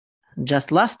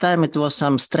Just last time it was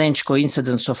some strange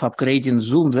coincidence of upgrading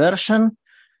Zoom version.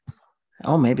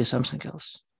 Or maybe something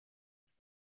else.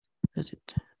 That's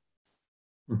it.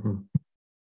 Mm-hmm.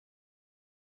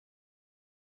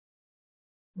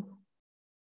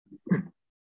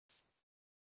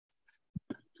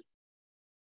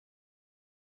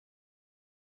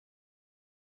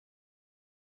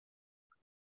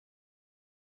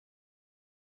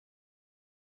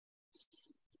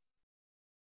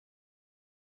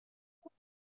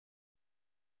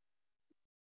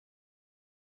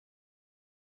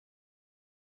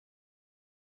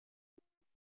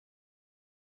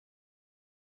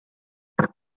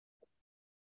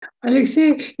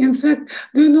 Alexei, in fact,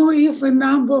 do you know if a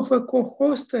number of a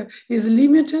co-host is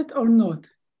limited or not?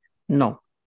 No.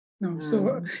 No,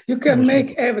 so you can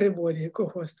make everybody a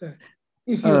co-host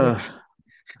if you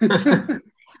wish.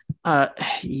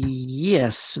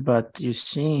 Yes, but you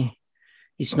see,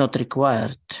 it's not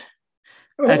required.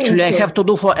 Oh, Actually, okay. I have to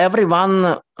do for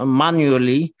everyone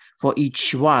manually for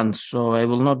each one, so I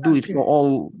will not do it for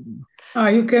all.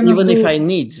 You cannot even do if it. I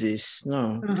need this.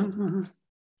 No.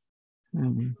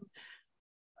 Mm-hmm.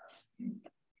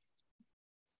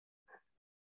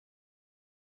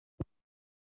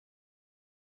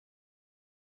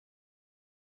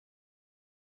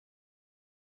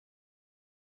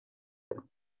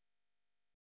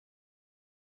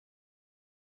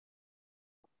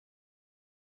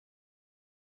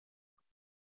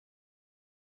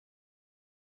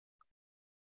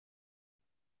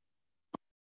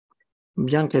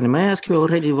 Bianca, may I ask you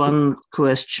already one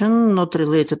question, not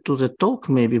related to the talk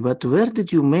maybe, but where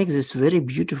did you make this very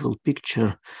beautiful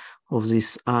picture of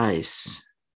these eyes?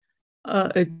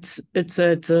 It's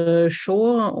at the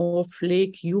shore of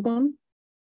Lake Huron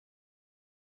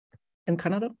in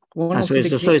Canada. So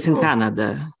it's in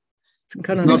Canada. It's in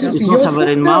Canada. It's not over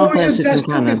in mountains, it's in just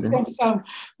took it Canada. from some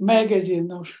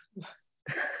magazine.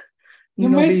 You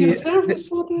made yourself this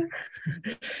photo?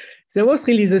 There was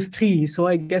really this tree, so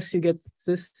I guess you get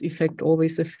this effect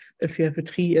always if you have a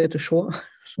tree at the shore.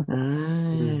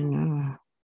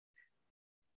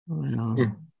 Well,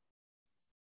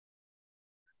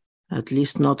 at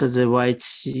least not at the White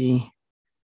Sea,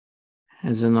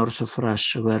 at the north of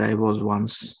Russia, where I was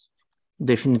once.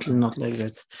 Definitely not like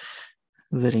that.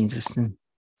 Very interesting.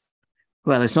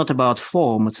 Well, it's not about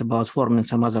form, it's about forming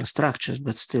some other structures,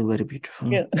 but still very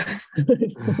beautiful. Yeah.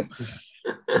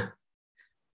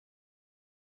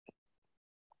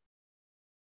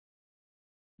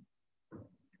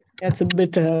 It's a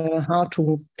bit hard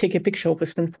to take a picture of a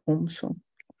spin foam. So.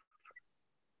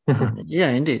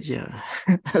 Yeah, indeed. Yeah,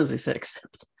 as is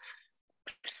accept.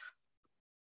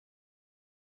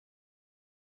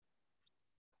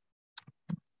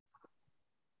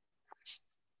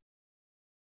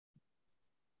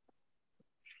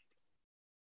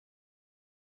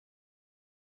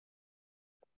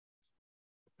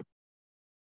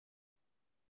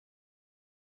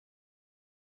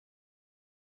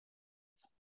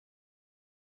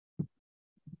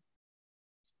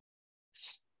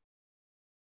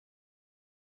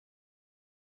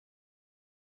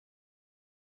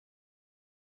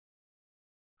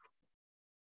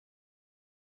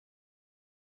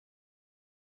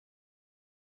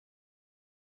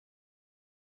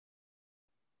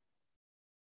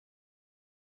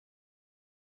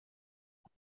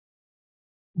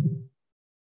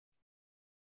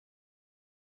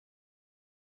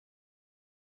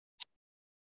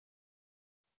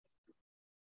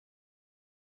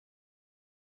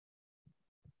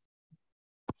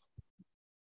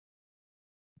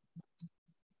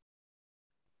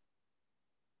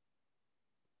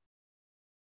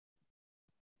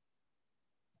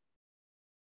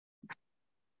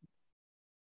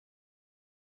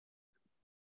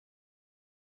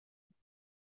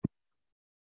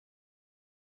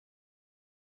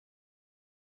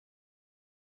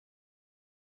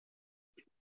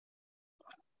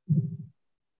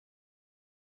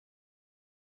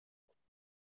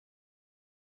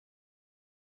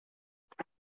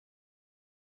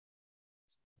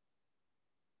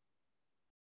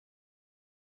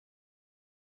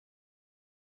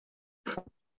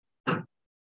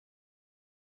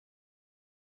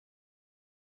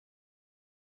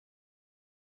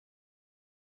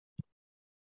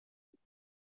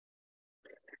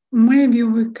 Maybe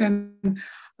we can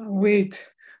wait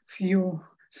few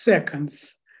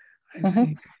seconds. I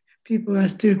think people are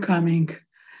still coming.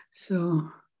 So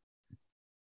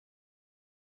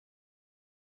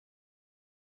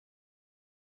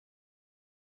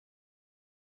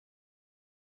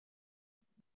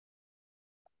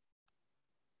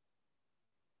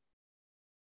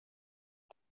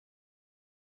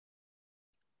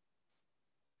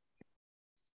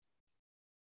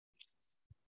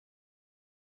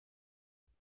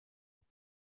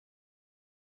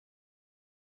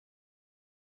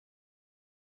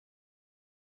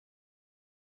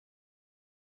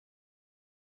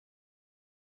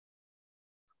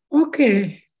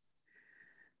Okay.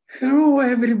 Hello,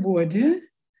 everybody.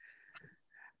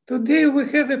 Today we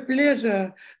have a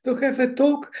pleasure to have a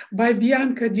talk by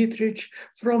Bianca Dittrich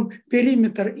from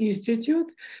Perimeter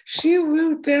Institute. She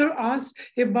will tell us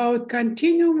about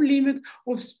continuum limit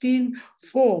of spin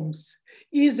forms.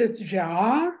 Is it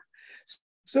GR?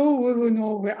 So we will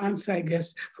know the answer, I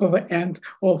guess, for the end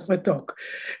of the talk.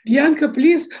 Bianca,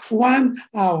 please, 1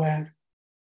 hour.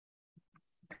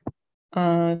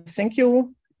 Thank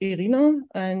you, Irina,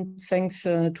 and thanks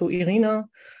to Irina,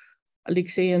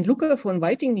 Alexei, and Luca for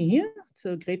inviting me here. It's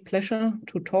a great pleasure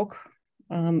to talk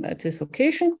at this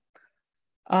occasion.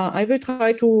 I will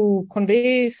try to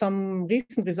convey some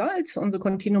recent results on the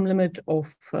continuum limit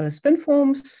of spin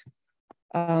forms.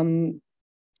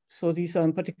 So these are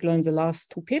in particular in the last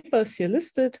 2 papers here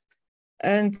listed.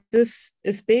 And this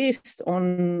is based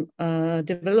on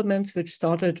developments which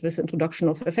started with introduction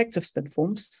of effective spin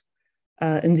forms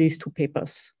in these 2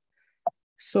 papers.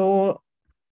 So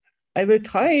I will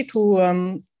try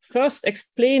to first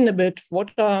explain a bit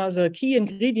what are the key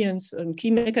ingredients and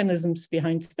key mechanisms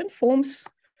behind spin forms.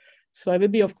 So I will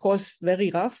be, of course,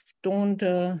 very rough. Don't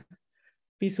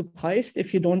be surprised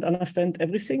if you don't understand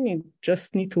everything. You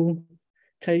just need to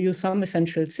tell you some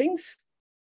essential things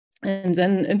and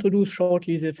then introduce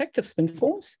shortly the effective spin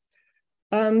forms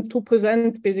to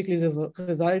present basically the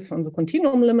results on the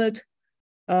continuum limit.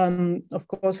 Of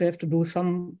course, we have to do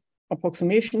some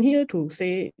approximation here to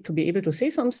be able to say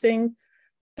something.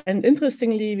 And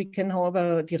interestingly, we can,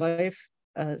 however, derive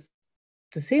the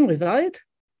same result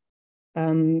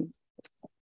from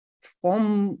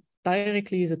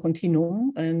directly the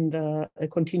continuum and a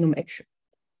continuum action.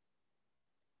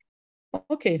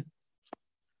 Okay,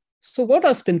 so what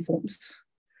are spin forms?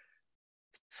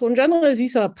 So in general,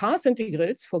 these are path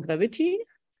integrals for gravity,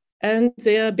 and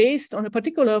they are based on a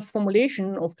particular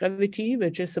formulation of gravity,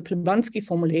 which is a Plebanski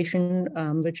formulation,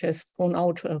 which has gone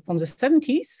out from the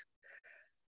 70s.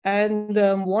 And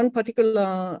one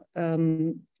particular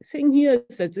thing here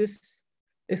is that this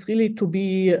is really to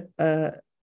be a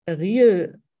real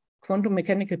quantum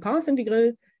mechanical path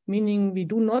integral, meaning we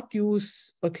do not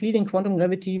use Euclidean quantum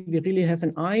gravity. We really have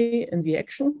an I in the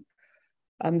action.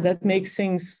 That makes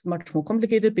things much more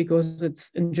complicated because it's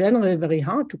in general very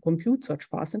hard to compute such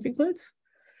path integrals.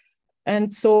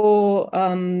 And so,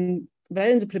 well, in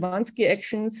the Plebanski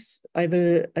actions, I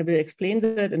will explain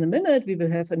that in a minute. We will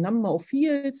have a number of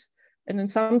fields, and in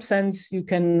some sense, you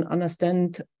can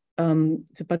understand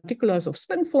the particulars of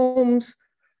spin forms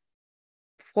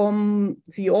from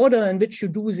the order in which you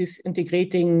do this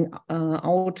integrating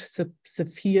out the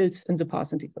fields in the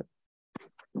path integral.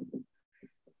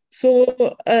 So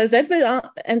that will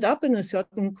end up in a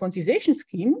certain quantization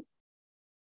scheme.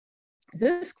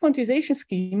 This quantization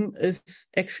scheme is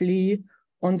actually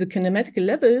on the kinematical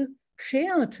level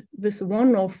shared with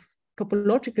one of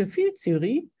topological field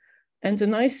theory. And the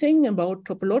nice thing about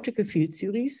topological field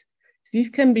theories, these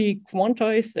can be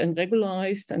quantized and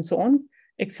regularized and so on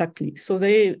exactly. So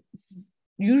they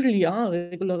usually are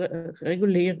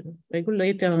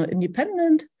regulator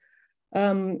independent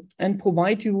and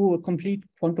provide you a complete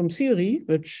quantum theory,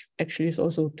 which actually is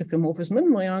also diffeomorphism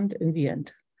invariant in the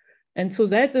end. And so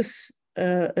that is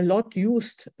a lot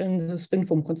used in the spin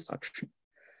form construction.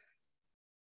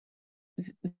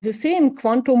 The same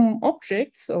quantum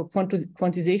objects or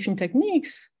quantization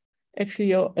techniques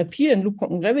actually appear in loop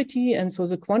quantum gravity. And so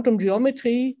the quantum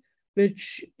geometry,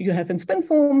 which you have in spin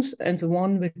forms, and the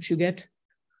one which you get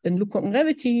in loop quantum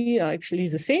gravity are actually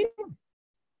the same.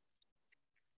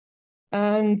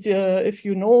 And if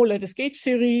you know lattice gauge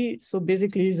theory, so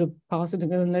basically the path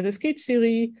integral in lattice gauge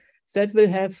theory, that will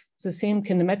have the same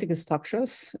kinematical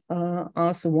structures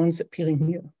as the ones appearing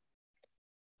here.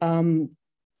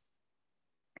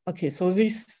 Okay, so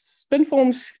these spin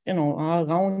forms, are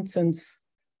around since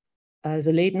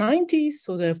the late 90s.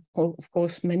 So there have, of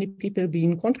course, many people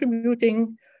been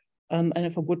contributing. And I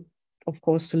forgot, of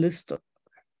course, to list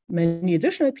many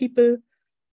additional people.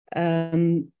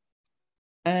 And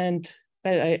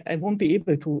I won't be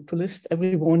able to list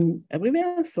everyone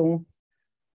everywhere. So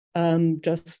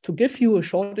just to give you a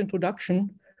short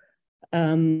introduction,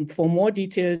 for more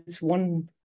details, one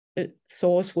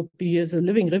source would be the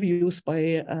living reviews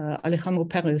by Alejandro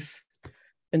Perez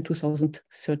in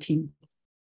 2013.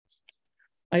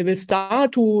 I will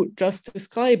start to just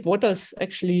describe what is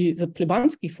actually the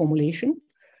Plebanski formulation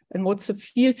and what's the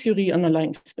field theory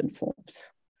underlying spin forms.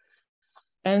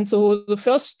 And so the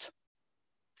first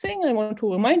thing I want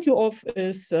to remind you of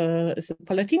is a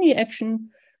Palatini action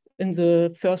in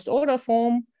the first order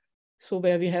form. So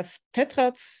where we have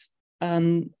tetrads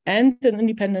and an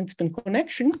independent spin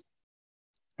connection.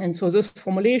 And so this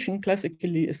formulation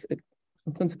classically is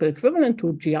in principle equivalent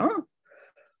to GR.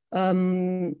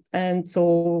 And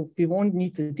so we won't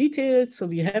need the details. So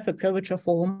we have a curvature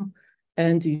form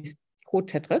and these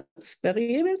cotetrads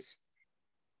variables.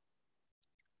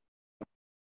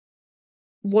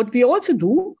 What we also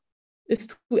do is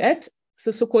to add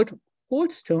the so-called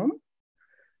Holz term.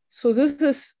 So this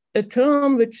is a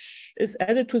term which is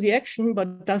added to the action,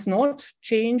 but does not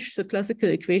change the classical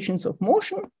equations of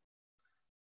motion.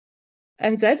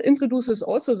 And that introduces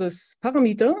also this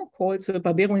parameter called the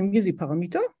Barbero-Imisi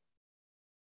parameter.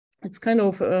 It's kind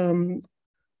of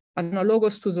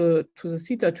analogous to the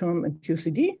theta term in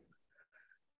QCD.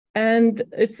 And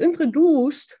it's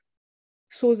introduced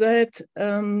so that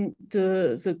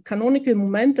the canonical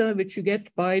momenta, which you get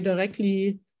by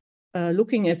directly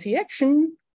looking at the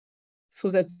action, so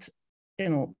that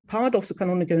part of the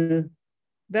canonical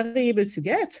variables you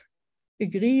get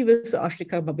agree with the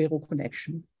Ashtekar-Barbero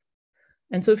connection.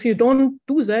 And so if you don't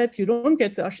do that, you don't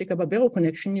get the Ashtekar-Barbero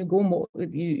connection,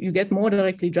 you get more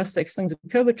directly just the extrinsic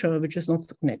curvature, which is not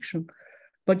the connection.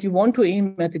 But you want to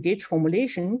aim at the gauge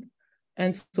formulation.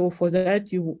 And so for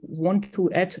that, you want to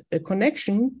add a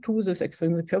connection to this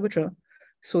extrinsic curvature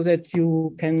so that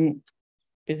you can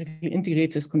basically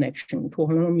integrate this connection to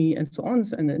holonomy and so on,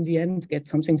 and in the end get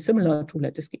something similar to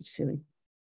lattice gauge theory.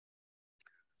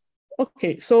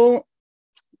 Okay, so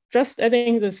just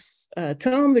adding this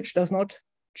term, which does not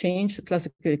change the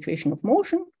classical equation of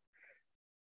motion.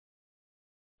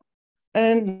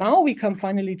 And now we come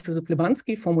finally to the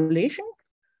Plebanski formulation.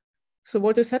 So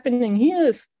what is happening here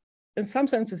is, in some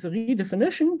sense, is a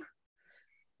redefinition.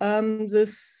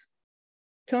 This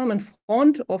term in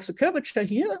front of the curvature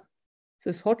here,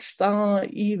 this Hodge-star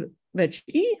E wedge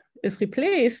E, is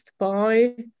replaced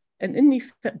by an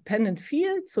independent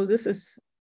field. So this is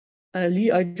a Lie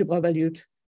algebra valued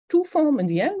 2 form in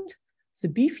the end, the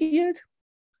B field.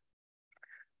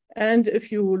 And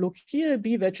if you look here,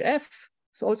 B wedge F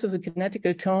is also the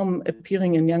kinetical term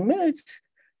appearing in Young-Mills.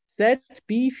 That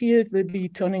B field will be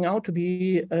turning out to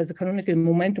be the canonical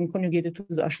momentum conjugated to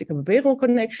the Ashtekar-Barbero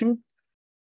connection.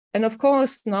 And of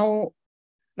course, now,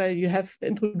 well, you have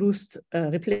introduced,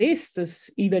 replaced this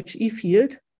E wedge E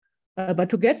field, but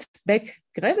to get back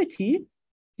gravity,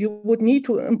 you would need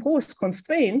to impose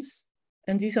constraints,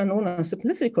 and these are known as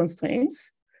simplicity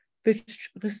constraints, which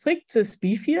restrict this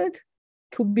B field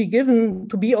to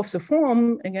be of the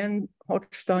form, again,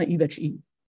 Hodge-star E wedge E.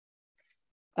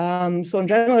 So in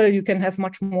general, you can have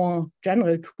much more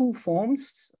general 2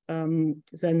 forms than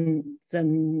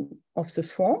of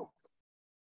this form.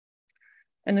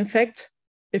 And in fact,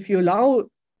 if you allow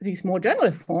these more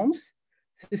general forms,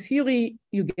 the theory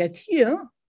you get here,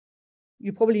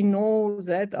 you probably know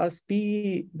that as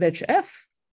B wedge F,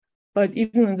 but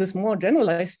even in this more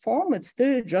generalized form, it's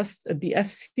still just a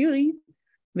BF theory,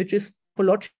 which is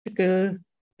topological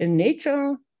in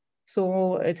nature.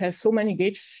 So it has so many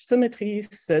gauge symmetries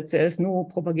that there's no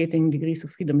propagating degrees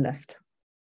of freedom left.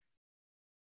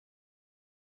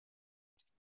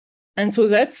 And so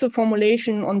that's the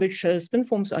formulation on which spin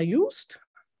forms are used.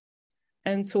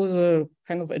 And so the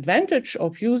kind of advantage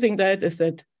of using that is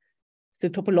that the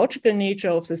topological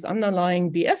nature of this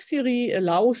underlying BF theory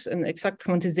allows an exact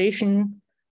quantization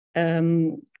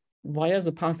via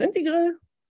the path integral.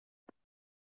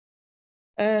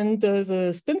 And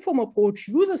the spin form approach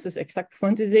uses this exact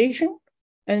quantization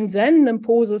and then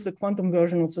imposes a quantum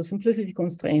version of the simplicity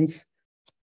constraints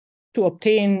to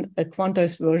obtain a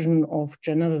quantized version of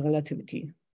general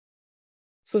relativity.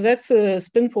 So that's a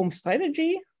spin form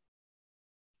strategy.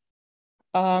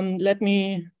 Let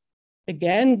me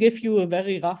again give you a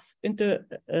very rough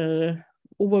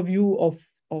overview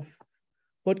of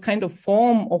what kind of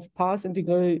form of path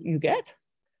integral you get.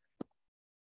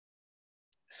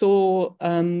 So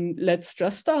let's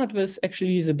just start with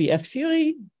actually the BF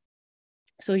theory.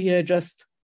 So here just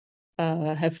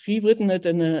have rewritten it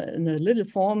in a little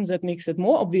form that makes it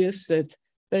more obvious that,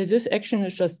 well, this action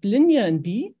is just linear in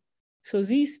B. So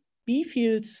these B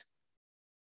fields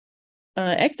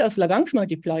act as Lagrange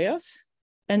multipliers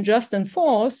and just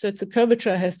enforce that the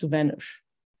curvature has to vanish.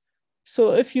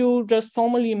 So if you just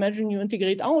formally imagine you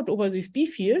integrate out over these B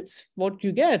fields, what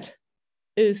you get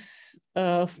is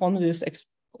from this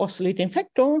oscillating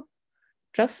factor,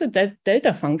 just a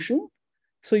delta function.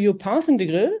 So your path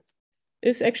integral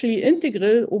is actually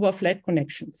integral over flat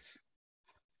connections.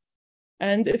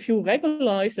 And if you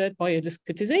regularize that by a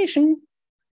discretization,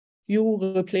 you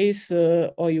replace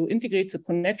or you integrate the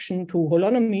connection to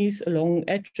holonomies along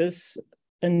edges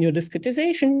in your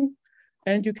discretization,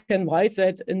 and you can write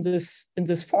that in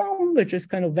this form, which is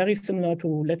kind of very similar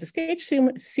to lattice gauge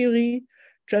theory,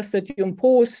 just that you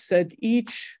impose that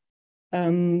each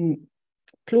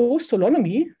closed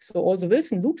holonomy, so all the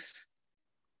Wilson loops,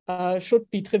 should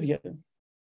be trivial.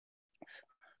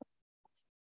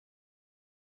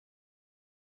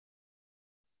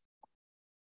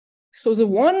 So the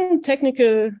one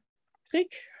technical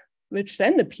trick which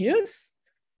then appears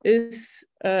is,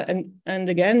 and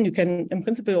again, you can in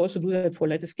principle also do that for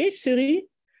lattice gauge theory.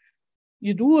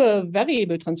 You do a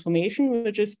variable transformation,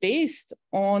 which is based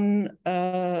on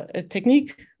a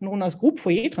technique known as group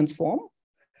Fourier transform.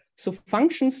 So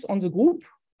functions on the group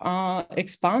are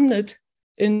expanded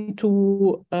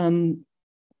into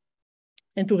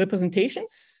representation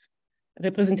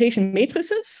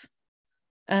matrices.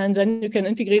 And then you can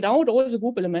integrate out all the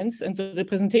group elements and the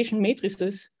representation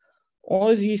matrices.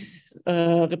 All these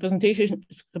representation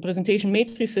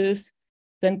matrices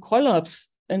then collapse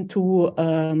into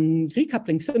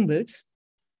recoupling symbols.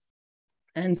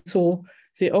 And so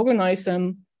they organize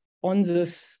them on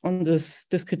this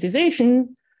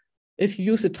discretization. If you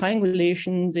use a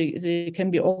triangulation, they can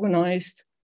be organized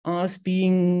as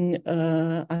being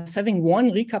as having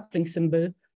one recoupling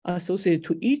symbol associated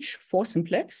to each 4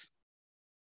 simplex.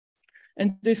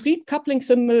 And these recoupling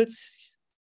symbols,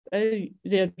 they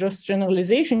are just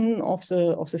generalization of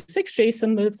the 6J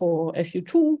symbol for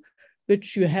SU2,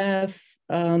 which you have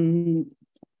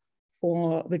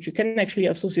which you can actually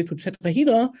associate to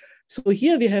tetrahedra. So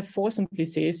here we have 4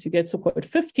 simplices. You get so-called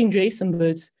 15 J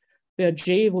symbols, where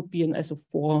J would be an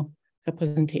SO4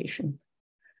 representation.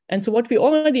 And so what we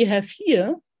already have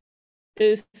here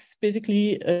is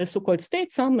basically a so-called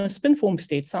state sum, a spin form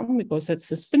state sum, because that's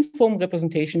a spin form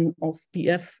representation of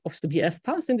BF, of the BF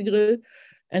path integral.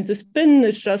 And the spin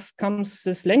is just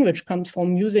this language comes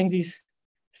from using these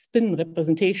spin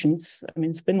representations. I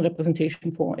mean, spin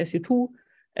representation for SU2,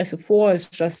 SO4 is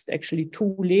just actually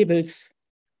 2 labels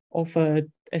of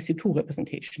SU2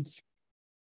 representations.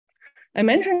 I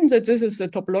mentioned that this is a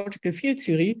topological field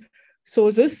theory. So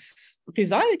this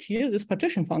result here, this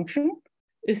partition function,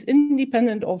 is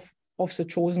independent of the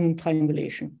chosen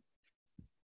triangulation.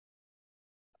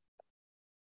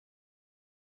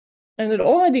 And it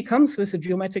already comes with a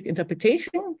geometric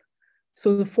interpretation.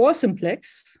 So the 4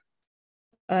 simplex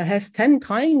has 10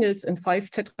 triangles and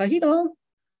 5 tetrahedra.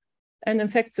 And in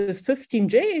fact, this 15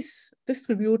 J's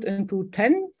distribute into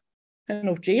 10 kind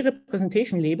of J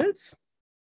representation labels,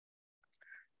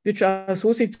 which are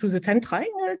associated to the 10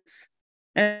 triangles.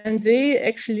 And they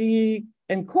actually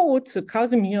encode the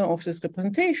Casimir of this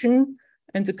representation.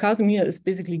 And the Casimir is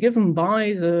basically given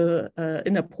by the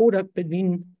inner product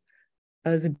between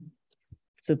the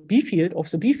B field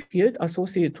of the B field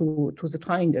associated to the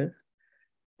triangle.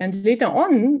 And later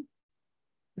on,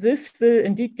 this will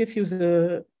indeed give you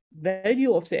the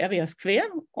value of the area square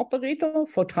operator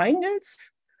for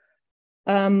triangles.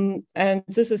 And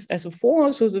this is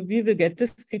SO4, so that we will get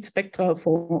discrete spectra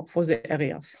for the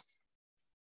areas.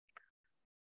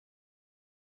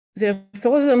 There are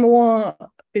furthermore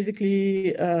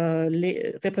basically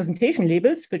representation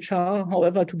labels, which are,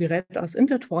 however, to be read as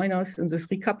intertwiners in this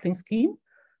recoupling scheme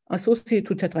associated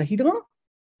to tetrahedra.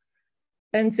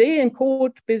 And they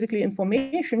encode basically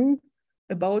information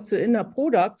about the inner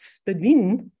products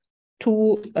between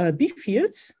 2 B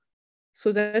fields.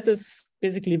 So that is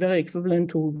basically very equivalent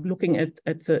to looking at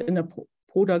the inner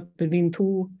product between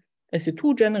 2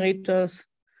 SU2 generators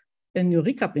in your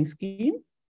recoupling scheme.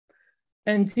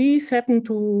 And these happen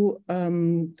to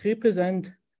encode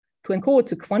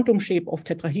the quantum shape of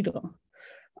tetrahedra.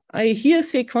 I here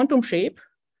say quantum shape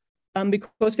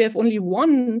because we have only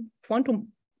 1 quantum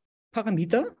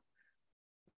parameter,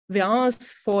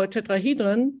 whereas for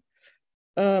tetrahedron,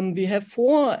 we have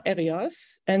 4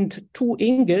 areas and 2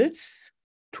 angles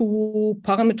to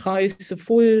parameterize the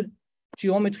full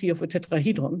geometry of a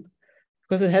tetrahedron,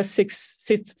 because it has six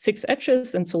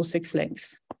edges and so 6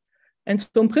 lengths. And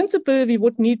so in principle, we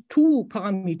would need 2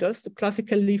 parameters to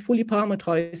classically fully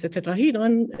parameterize a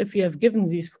tetrahedron if we have given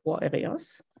these 4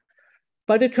 areas.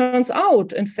 But it turns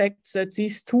out, in fact, that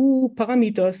these 2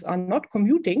 parameters are not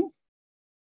commuting.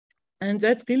 And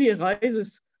that really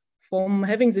arises from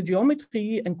having the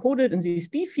geometry encoded in these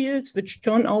B fields, which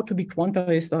turn out to be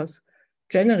quantized as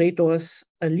generators,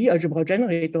 Lie algebra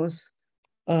generators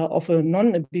of a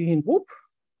non-abelian group.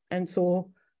 And so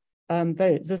well,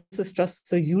 this is just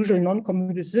the usual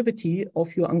non-commutativity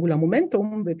of your angular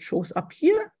momentum, which shows up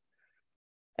here.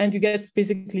 And you get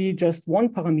basically just 1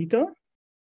 parameter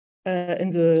in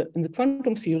the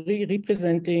quantum theory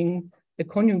representing a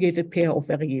conjugated pair of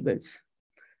variables.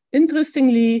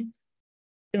 Interestingly,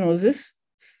 this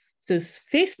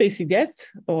phase space you get,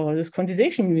 or this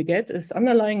quantization you get, is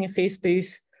underlying a phase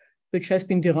space which has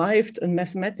been derived in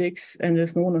mathematics and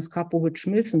is known as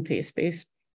Karpowicz-Milson phase space.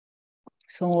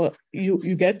 So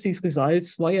you get these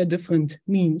results via different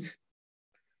means.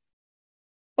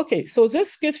 Okay, so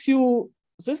this gives you,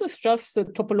 this is just the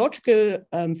topological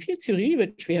field theory,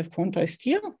 which we have quantized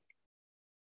here.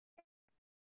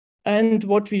 And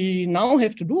what we now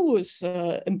have to do is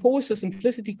impose the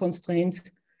simplicity constraints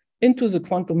into the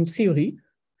quantum theory.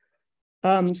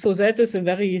 So that is a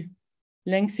very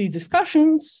lengthy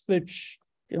discussions, which,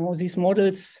 you know, these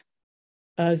models,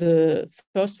 the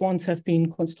first ones have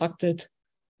been constructed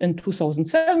in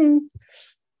 2007.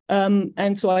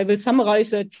 And so I will summarize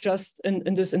that just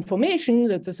in this information,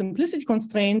 that the simplicity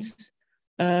constraints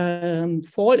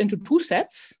fall into two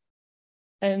sets.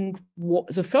 And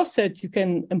the first set you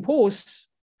can impose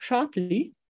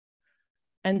sharply.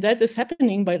 And that is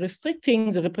happening by restricting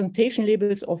the representation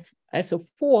labels of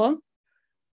SO4.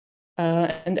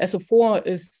 And SO4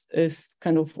 is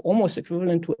kind of almost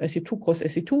equivalent to SE2 cross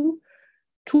SE2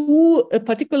 to a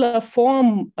particular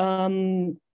form,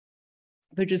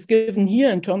 which is given here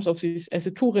in terms of these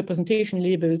SE2 representation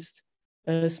labels,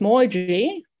 small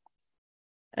j.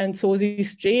 And so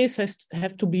these j's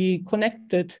have to be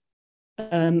connected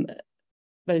by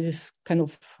this kind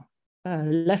of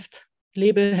left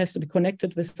label has to be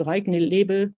connected with the right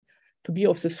label to be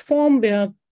of this form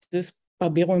where this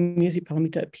Barbero-Mesi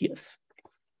parameter appears.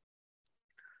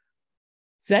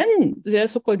 Then there are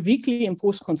so-called weakly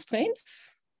imposed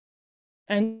constraints.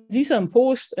 And these are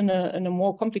imposed in a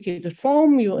more complicated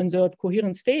form. You insert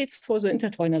coherent states for the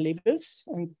intertwiner labels.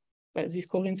 And these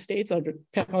coherent states are the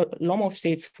Paralomov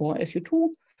states for SU2.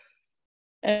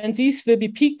 And these will be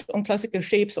peaked on classical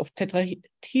shapes of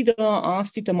tetrahedra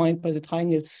as determined by the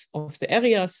triangles of the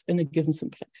areas in a given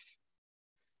simplex.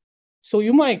 So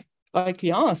you might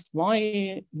likely ask,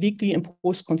 why weakly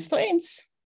imposed constraints?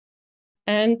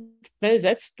 And well,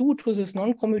 that's due to this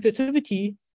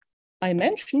non-commutativity I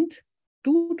mentioned,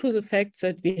 due to the fact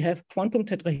that we have quantum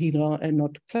tetrahedra and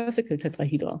not classical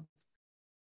tetrahedra.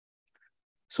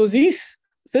 So this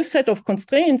set of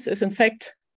constraints is in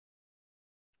fact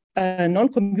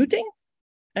non-commuting,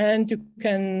 and you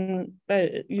can,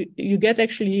 you get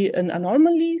actually an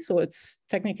anomaly. So it's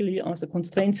technically as a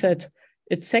constraint set,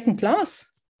 it's second class.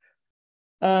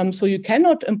 So you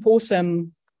cannot impose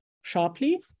them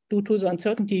sharply due to the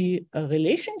uncertainty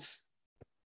relations.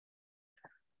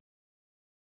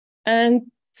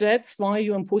 And that's why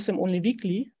you impose them only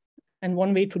weakly. And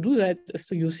one way to do that is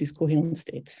to use these coherent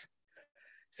states.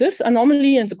 This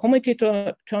anomaly in the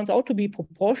commutator turns out to be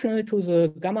proportional to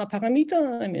the gamma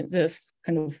parameter. I mean, there's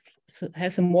kind of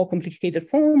has a more complicated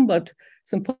form, but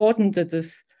it's important that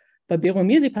this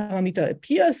Barbero-Mesi parameter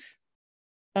appears.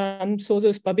 So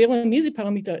this Barbero-Mesi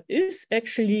parameter is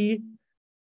actually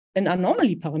an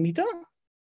anomaly parameter,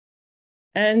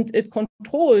 and it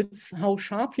controls how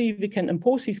sharply we can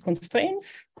impose these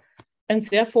constraints, and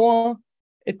therefore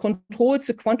it controls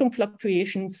the quantum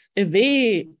fluctuations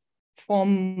away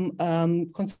from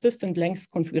consistent length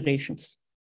configurations.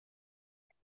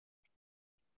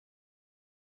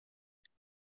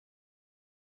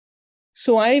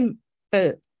 So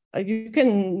you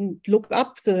can look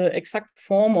up the exact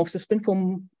form of the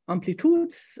spin-foam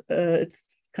amplitudes. It's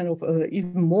kind of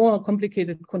even more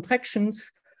complicated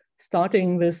contractions,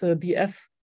 starting with BF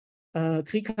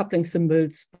Greek coupling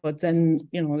symbols, but then,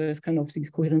 you know, there's kind of these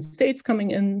coherent states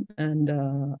coming in, and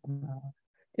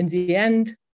in the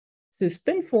end, the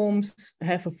spin forms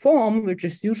have a form which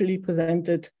is usually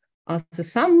presented as the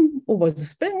sum over the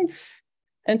spins,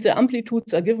 and the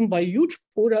amplitudes are given by a huge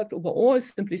product over all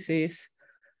simplices,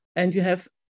 and you have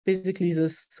basically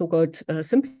this so-called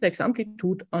simplex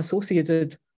amplitude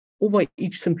associated over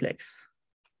each simplex.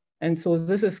 And so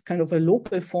this is kind of a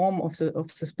local form of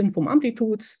the spin form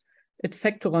amplitudes. It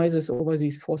factorizes over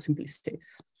these four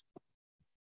simplices.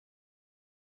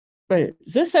 Well,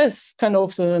 this has kind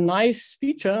of the nice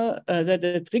feature that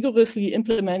it rigorously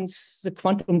implements the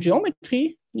quantum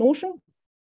geometry notion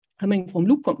coming from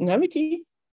loop quantum gravity.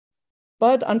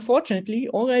 But unfortunately,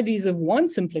 already the one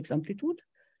simplex amplitude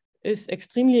is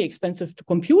extremely expensive to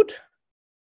compute.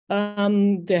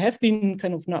 There have been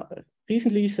kind of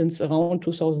recently, since around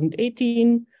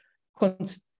 2018,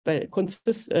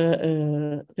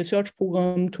 research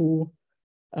program to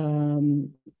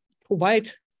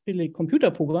provide really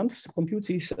computer programs to compute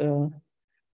these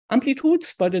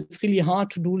amplitudes, but it's really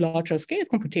hard to do larger scale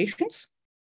computations.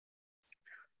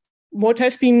 What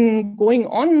has been going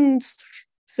on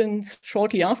since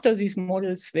shortly after these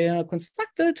models were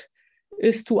constructed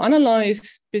is to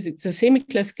analyze the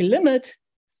semi-classical limit,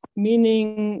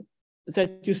 meaning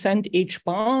that you send H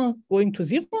bar going to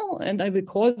 0, and I will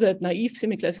call that naive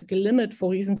semi-classical limit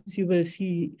for reasons you will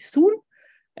see soon.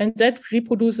 And that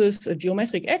reproduces a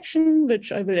geometric action,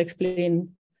 which I will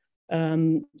explain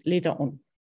later on.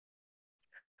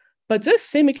 But this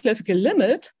semi-classical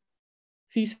limit,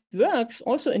 these works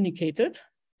also indicated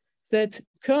that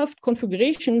curved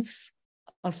configurations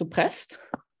are suppressed,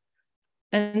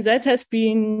 and that has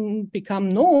become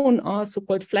known as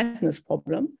so-called flatness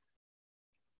problem.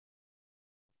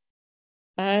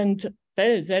 And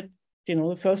well, that,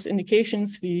 the first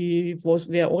indications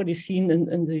were already seen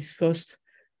in these first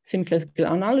semi-classical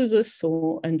analysis.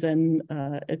 So, and then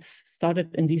it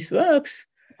started in these works.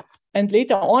 And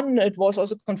later on, it was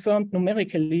also confirmed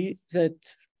numerically that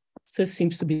this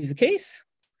seems to be the case.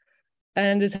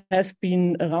 And it has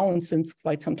been around since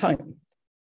quite some time.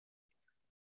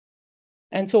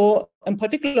 And so in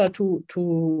particular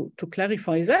to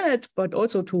clarify that, but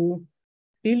also to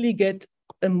really get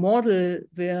a model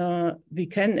where we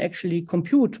can actually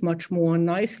compute much more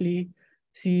nicely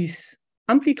these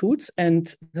amplitudes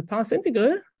and the path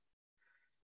integral,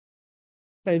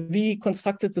 well, we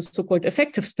constructed the so-called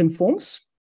effective spin forms.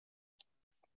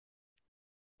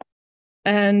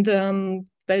 And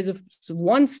there's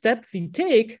one step we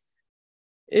take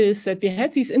is that we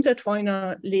had these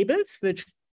intertwiner labels, which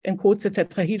encode the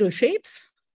tetrahedral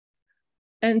shapes,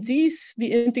 and these we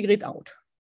integrate out.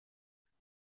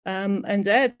 And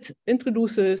that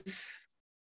introduces,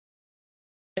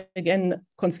 again,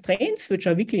 constraints which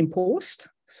are weakly imposed.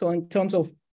 So in terms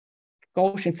of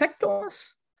Gaussian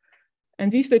factors,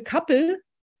 and these will couple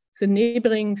the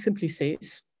neighboring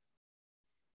simplices.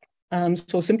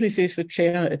 So simplices which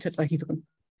share a tetrahedron.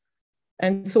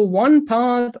 And so one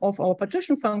part of our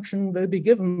partition function will be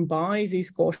given by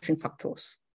these Gaussian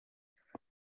factors.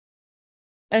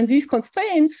 And these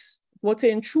constraints, what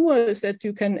they ensure is that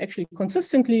you can actually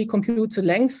consistently compute the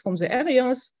lengths from the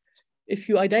areas. If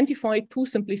you identify two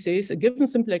simplices, a given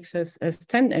simplex has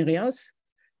 10 areas.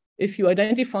 If you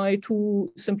identify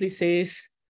two simplices,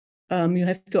 you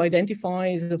have to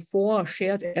identify the 4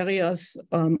 shared areas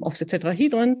of the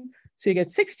tetrahedron. So you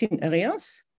get 16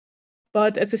 areas.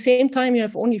 But at the same time, you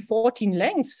have only 14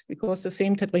 lengths because the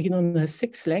same tetrahedron has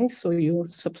 6 lengths. So you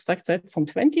subtract that from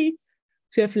 20.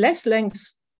 So you have less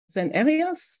lengths than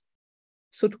areas.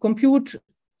 So to compute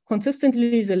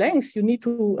consistently the lengths, you need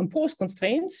to impose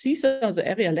constraints. These are the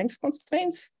area length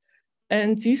constraints.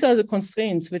 And these are the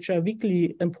constraints which are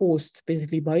weakly imposed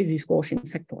basically by these Gaussian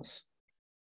factors.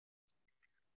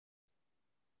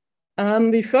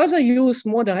 We further use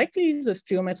more directly this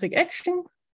geometric action,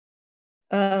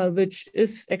 which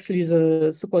is actually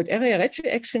the so-called area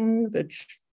ratio action,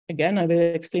 which again, I will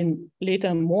explain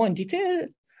later more in detail.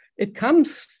 It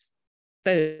comes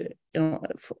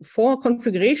for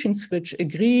configurations which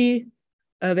agree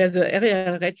where the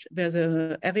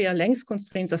area length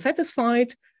constraints are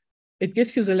satisfied. It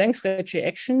gives you the length ratio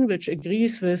action, which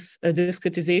agrees with a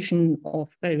discretization of,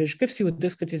 which gives you a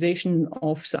discretization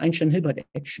of the Einstein-Hilbert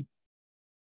action.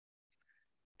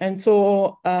 And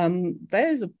so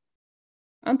the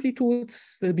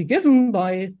amplitudes will be given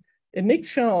by a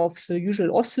mixture of the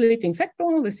usual oscillating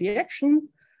factor with the action,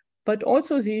 but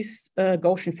also these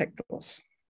Gaussian factors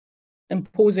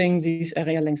imposing these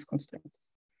area length constraints.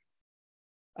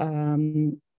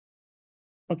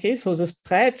 Okay, so the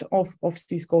spread of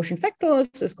these Gaussian factors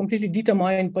is completely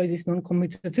determined by this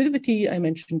non-commutativity I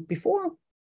mentioned before.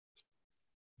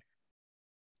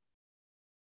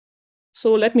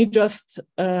 So let me just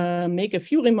make a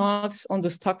few remarks on the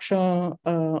structure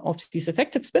of these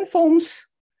effective spin forms.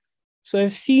 So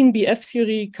I've seen BF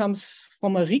theory comes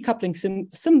from a recoupling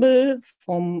symbol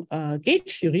from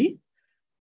gauge theory.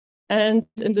 And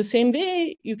in the same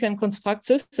way, you can construct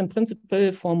this in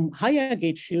principle from higher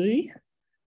gauge theory.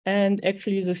 And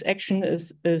actually, this action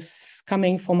is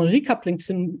coming from a recoupling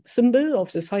symbol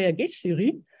of this higher gauge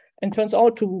theory and turns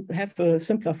out to have a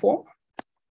simpler form.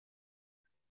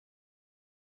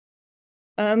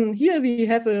 Here we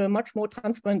have a much more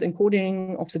transparent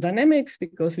encoding of the dynamics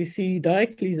because we see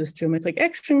directly this geometric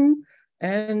action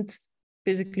and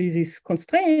basically these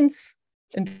constraints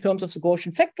in terms of the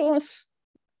Gaussian factors.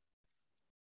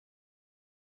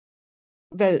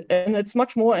 Well, and it's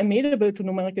much more amenable to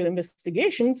numerical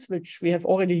investigations, which we have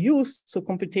already used. So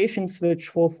computations which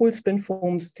for full spin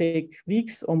forms take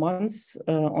weeks or months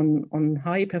on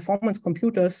high performance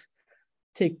computers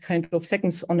take kind of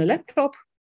seconds on a laptop.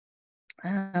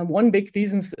 One big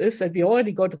reason is that we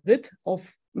already got rid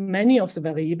of many of the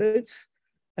variables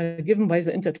given by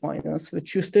the intertwiners,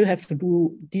 which you still have to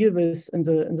deal with in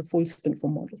the full spin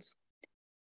form models.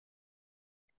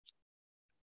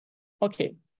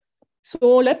 Okay,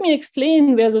 So let me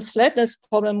explain where this flatness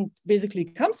problem basically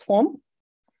comes from.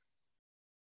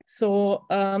 So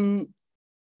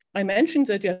I mentioned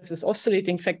that you have this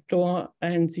oscillating factor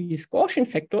and these Gaussian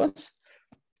factors,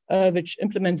 which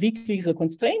implement weakly the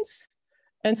constraints.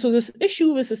 And so this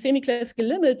issue with the semi-classical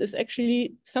limit is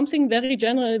actually something very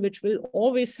general, which will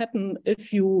always happen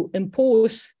if you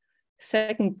impose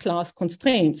second-class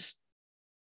constraints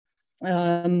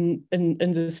in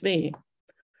this way.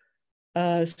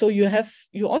 So you have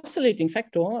your oscillating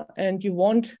factor, and you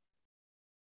want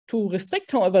to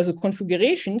restrict, however, the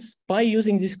configurations by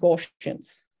using these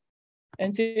Gaussians.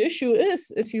 And the issue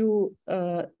is, if you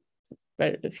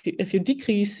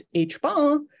decrease h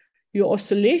bar, your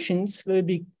oscillations will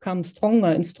become stronger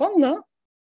and stronger,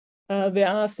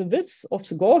 whereas the width of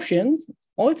the Gaussian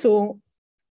also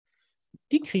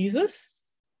decreases,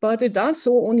 but it does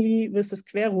so only with the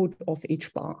square root of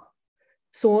h bar.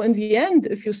 So in the end,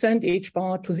 if you send h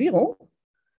bar to 0,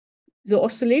 the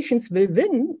oscillations will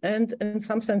win and in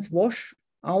some sense wash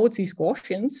out these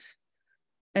Gaussians.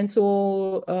 And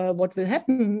so what will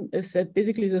happen is that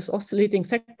basically this oscillating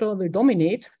factor will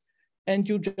dominate, and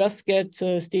you just get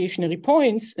stationary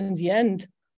points in the end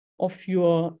of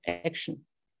your action.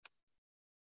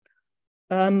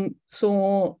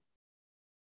 So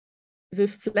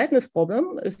this flatness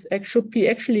problem should be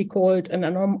actually called an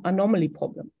anomaly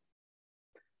problem.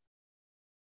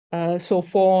 So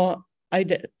for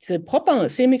the proper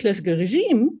semi-classical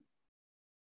regime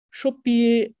should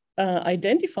be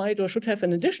identified, or should have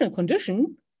an additional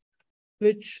condition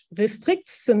which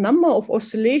restricts the number of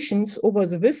oscillations over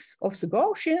the width of the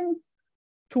Gaussian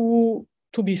to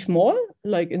be small,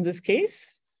 like in this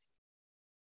case.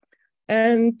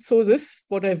 And so this,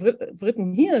 what I've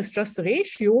written here, is just the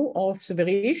ratio of the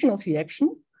variation of the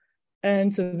action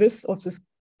and the width of this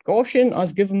Gaussian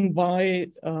as given by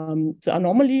the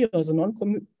anomaly or the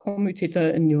non-commutator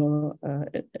in your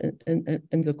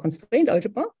in the constraint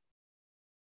algebra.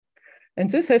 And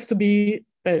this has to be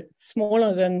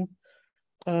smaller than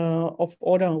of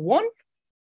order 1.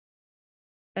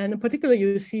 And in particular,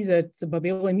 you see that the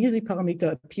Barbero-Emisi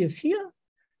parameter appears here,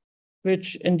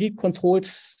 which indeed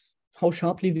controls how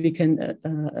sharply we can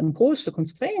impose the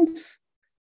constraints.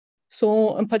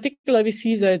 So in particular, we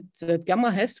see that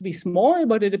gamma has to be small,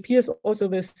 but it appears also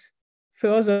with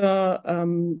further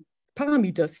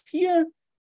parameters here,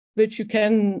 which you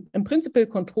can in principle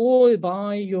control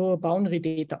by your boundary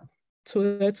data.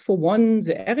 So that's for one,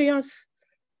 the areas.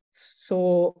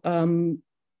 So, and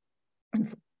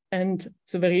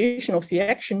the variation of the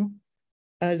action,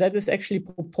 that is actually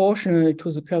proportional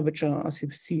to the curvature, as you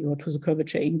see, or to the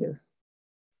curvature angle.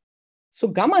 So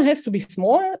gamma has to be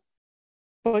small,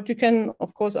 but you can,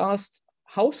 of course, ask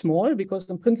how small, because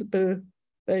in principle,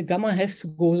 gamma has to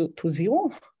go to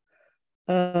 0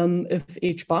 if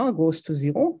h bar goes to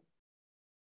 0.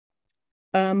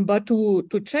 But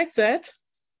to check that,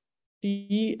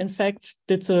 we, in fact,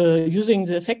 did using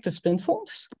the effective spin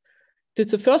forms, did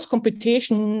the first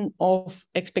computation of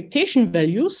expectation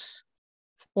values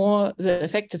for the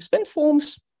effective spin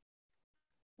forms.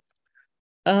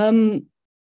 And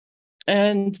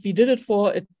we did it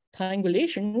for a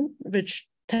triangulation, which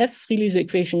tests really the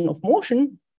equation of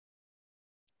motion.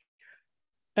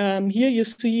 Here you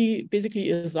see basically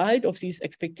a result of these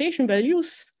expectation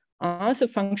values as a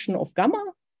function of gamma.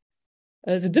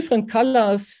 The different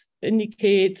colors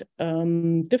indicate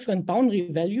different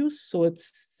boundary values. So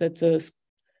it's the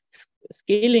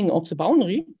scaling of the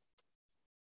boundary.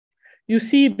 You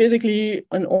see basically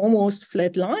an almost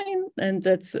flat line, and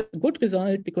that's a good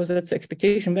result because that's the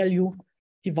expectation value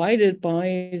divided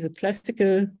by the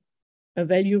classical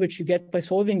value, which you get by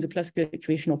solving the classical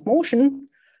equation of motion.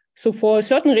 So for a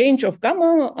certain range of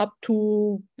gamma up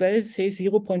to, well, say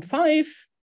 0.5,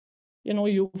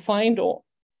 you find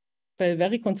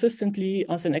very consistently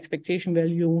as an expectation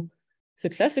value the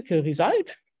classical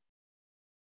result.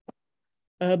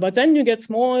 But then you get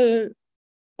small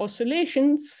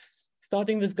oscillations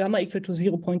starting with gamma equal to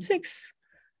 0.6,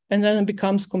 and then it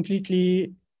becomes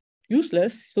completely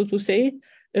useless, so to say,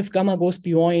 if gamma goes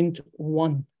beyond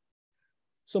 1.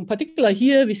 So in particular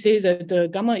here, we say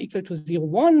that gamma equal to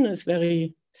 0.1 is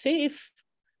very safe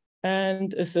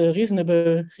and is a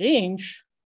reasonable range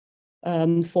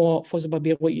for the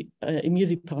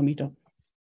Barbero-Emisi parameter.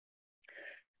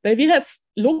 But we have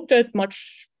looked at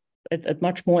much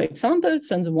more examples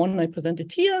than the one I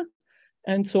presented here.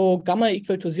 And so gamma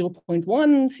equal to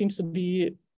 0.1 seems to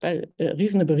be a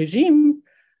reasonable regime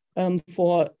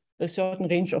for a certain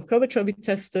range of curvature we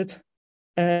tested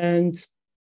and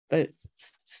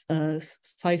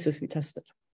sizes we tested.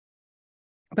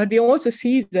 But we also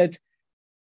see that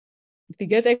we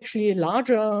get actually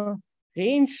larger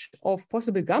range of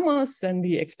possible gammas than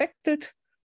we expected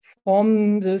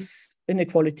from this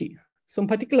inequality. So in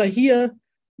particular here,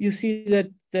 you see that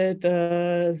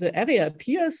the area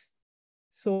appears.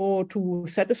 So to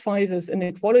satisfy this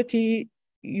inequality,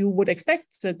 you would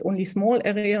expect that only small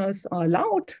areas are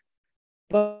allowed.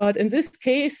 But in this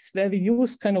case, where we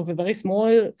use kind of a very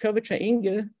small curvature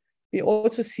angle, we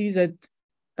also see that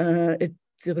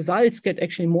the results get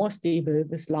actually more stable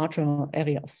with larger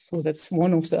areas. So that's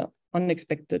one of the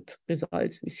unexpected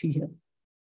results we see here.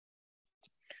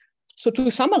 So to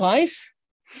summarize,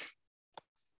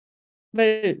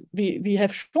 well, we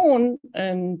have shown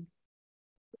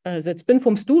that spin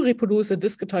forms do reproduce the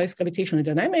discretized gravitational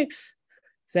dynamics.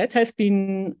 That has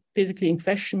been basically in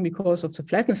question because of the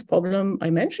flatness problem I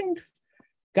mentioned.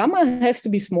 Gamma has to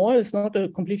be small. It's not a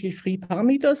completely free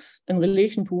parameters in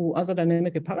relation to other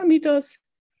dynamical parameters.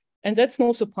 And that's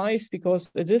no surprise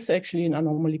because it is actually an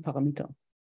anomaly parameter.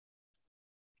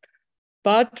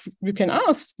 But you can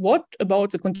ask, what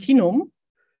about the continuum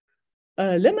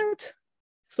limit?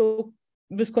 So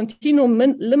with continuum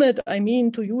limit, I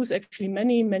mean to use actually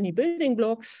many, many building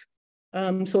blocks.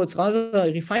 So it's rather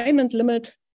a refinement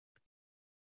limit.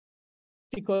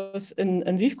 Because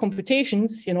in these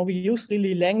computations, we use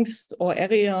really lengths or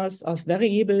areas as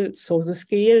variables. So the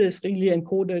scale is really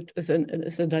encoded as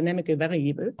a dynamical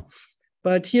variable.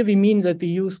 But here we mean that we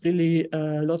use really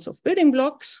lots of building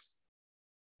blocks.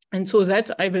 And so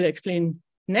that I will explain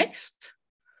next.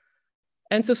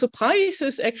 And the surprise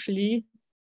is actually,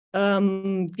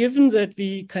 given that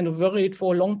we kind of worried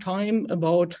for a long time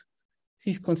about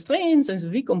these constraints and the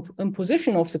weak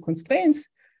imposition of the constraints,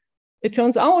 it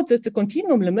turns out that the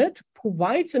continuum limit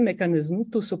provides a mechanism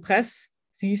to suppress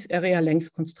these area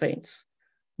length constraints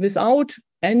without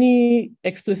any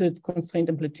explicit constraint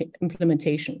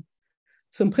implementation.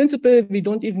 So in principle, we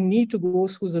don't even need to go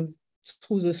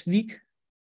through this weak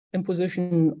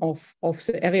imposition of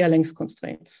the area length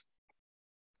constraints.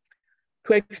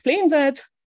 To explain that,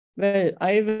 well,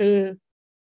 I will,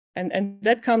 and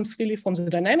that comes really from the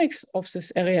dynamics of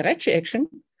this area Ricci action.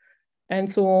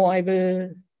 And so I will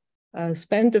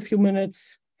spend a few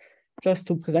minutes just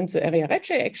to present the area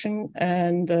Ricci action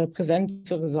and present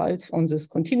the results on this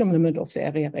continuum limit of the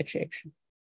area Ricci action.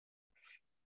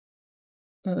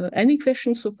 Any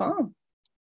questions so far?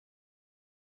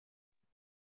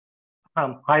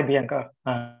 Hi, Bianca.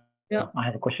 Yeah. I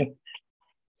have a question.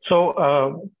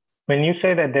 So when you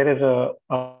say that there is a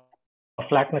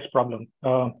flatness problem,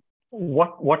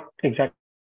 what exactly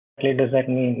does that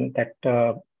mean? That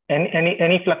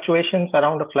any fluctuations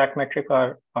around a flat metric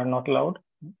are not allowed?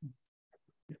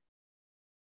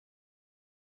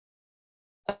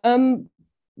 Well,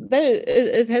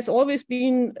 it has always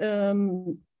been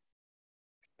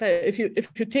if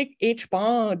you take h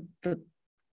bar,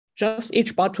 just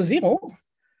h bar to 0,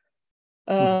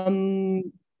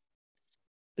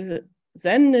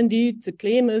 then indeed the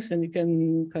claim is, and you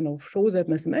can kind of show that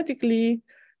mathematically,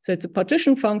 that the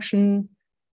partition function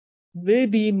will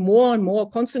be more and more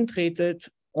concentrated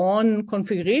on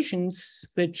configurations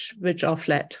which are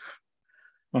flat.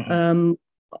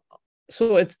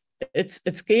 So it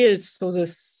scales. So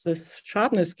this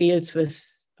sharpness scales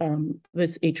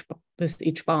with h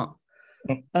bar.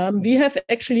 We have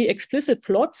actually explicit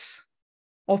plots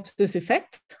of this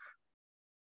effect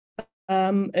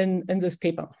in this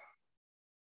paper.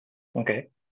 Okay.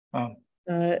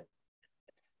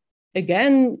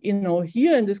 Again,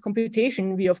 here in this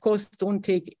computation, we of course don't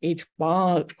take h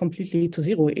bar completely to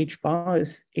 0. H bar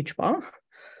is h bar.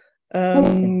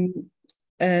 And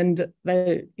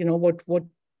well,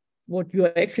 what you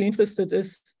are actually interested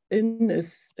in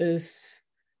is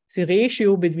the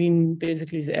ratio between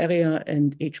basically the area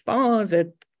and h bar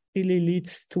that really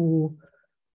leads to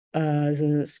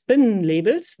the spin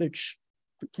labels, which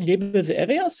label the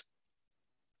areas.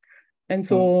 And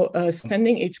so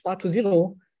sending h bar to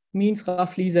 0 means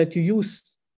roughly that you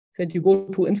go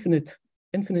to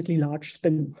infinitely large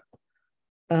spin.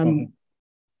 And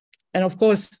of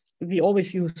course, we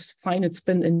always use finite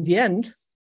spin in the end.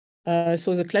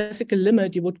 So the classical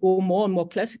limit, you would go more and more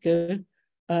classical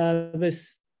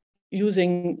with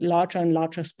using larger and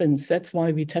larger spins. That's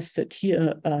why we tested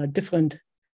here different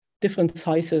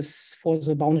sizes for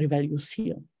the boundary values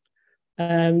here.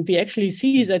 We actually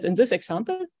see that in this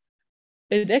example,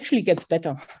 it actually gets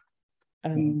better.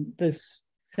 This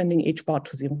sending h bar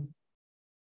to 0.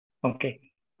 Okay.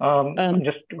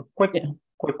 Just a quick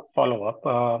follow-up.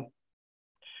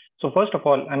 So first of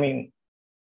all, I mean,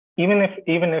 even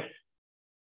if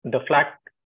the flat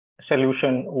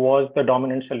solution was the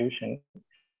dominant solution,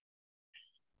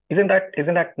 isn't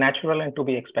that natural and to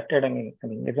be expected? I mean,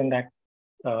 isn't that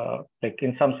like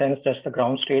in some sense just the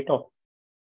ground state of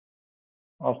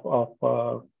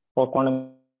for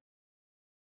quantum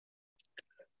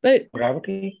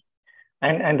gravity?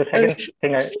 And the second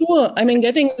thing, sure. I mean,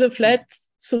 getting the flat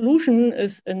solution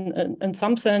is in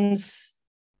some sense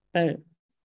a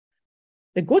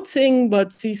good thing,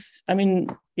 but these, I mean,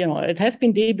 you know, it has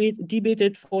been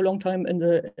debated for a long time in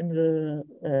the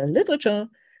literature,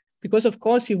 because of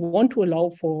course you want to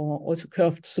allow for also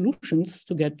curved solutions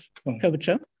to get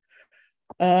curvature.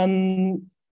 And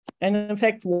in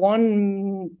fact,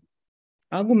 one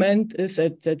argument is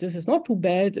that this is not too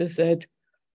bad, is that,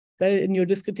 well, in your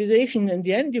discretization, in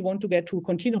the end, you want to get to a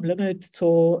continuum limit,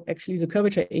 so actually the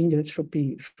curvature angle should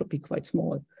be quite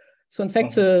small. So in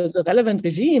fact, the relevant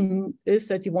regime is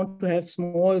that you want to have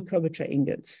small curvature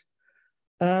angles.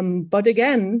 But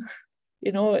again,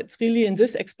 you know, it's really in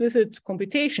this explicit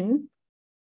computation,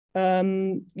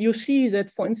 you see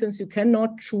that, for instance, you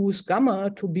cannot choose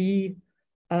gamma to be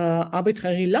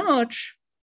arbitrarily large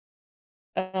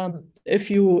if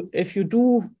you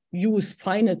do use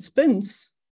finite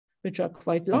spins, which are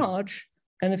quite large.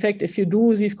 And in fact, if you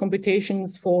do these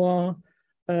computations for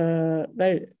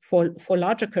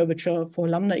larger curvature, for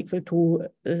lambda equal to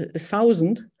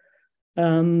 1,000,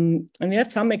 and we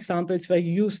have some examples where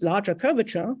you use larger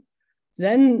curvature,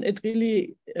 then it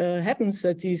really happens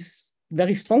that these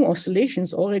very strong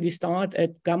oscillations already start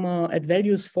at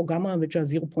values for gamma which are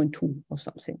 0.2 or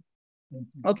something.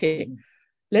 Okay,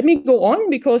 let me go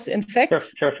on, because in fact,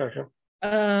 sure.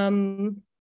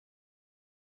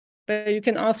 You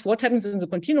can ask what happens in the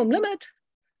continuum limit.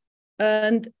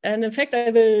 And in fact, I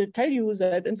will tell you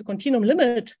that in the continuum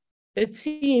limit, it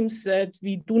seems that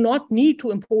we do not need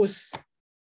to impose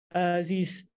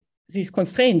these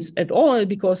constraints at all,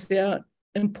 because they are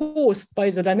imposed by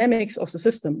the dynamics of the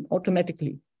system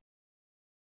automatically.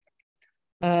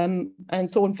 And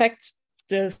so in fact,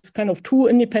 there's kind of two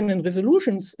independent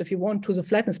resolutions, if you want, to the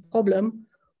flatness problem.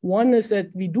 One is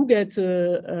that we do get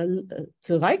the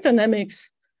right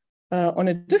dynamics on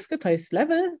a discretized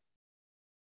level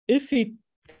if we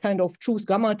kind of choose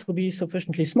gamma to be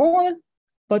sufficiently small.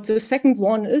 But the second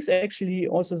one is actually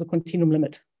also the continuum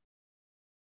limit.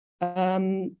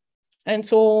 And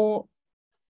so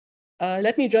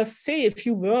let me just say a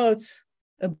few words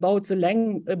about the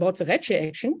Recce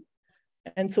action.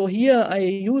 And so here I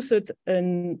use it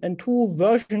in two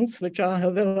versions, which are,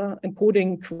 however,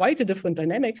 encoding quite a different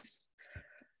dynamics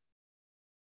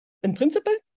in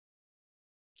principle.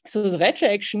 So the Recce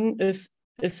action is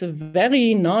a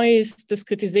very nice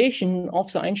discretization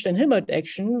of the Einstein-Hilbert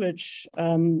action, which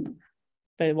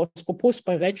was proposed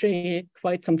by Recce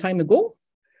quite some time ago.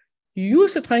 You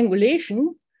use the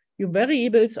triangulation. Your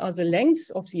variables are the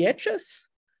lengths of the edges.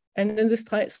 And in this,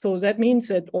 so that means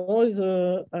that all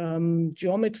the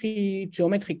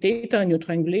geometric data in your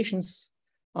triangulations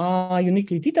are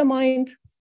uniquely determined.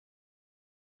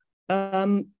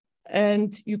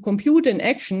 And you compute an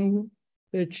action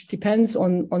which depends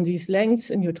on these lengths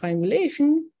in your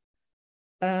triangulation.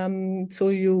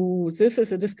 So this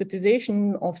is a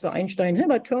discretization of the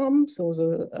Einstein-Hilbert term, so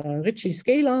the Ricci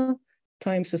scalar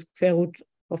times the square root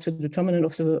of the determinant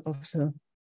of the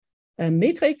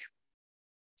metric.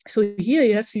 So here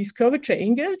you have these curvature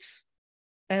angles,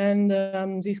 and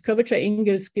these curvature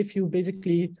angles give you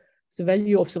basically the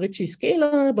value of the Ricci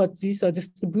scalar, but these are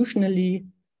distributionally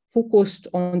focused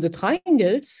on the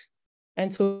triangles.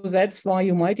 And so that's why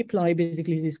you multiply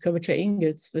basically these curvature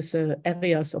angles with the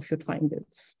areas of your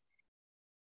triangles.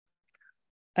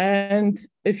 And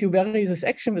if you vary this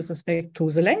action with respect to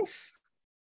the length,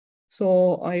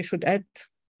 so I should add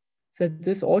that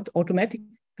this automatic,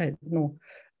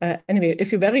 anyway,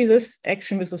 if you vary this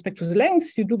action with respect to the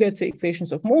length, you do get the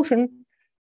equations of motion,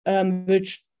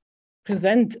 which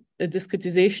present a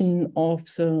discretization of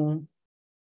the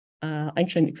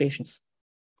Einstein equations.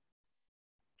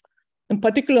 In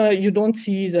particular, you don't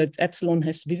see that epsilon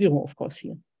has to be 0, of course,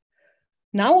 here.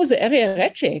 Now the area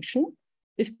Recce action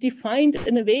is defined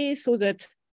in a way so that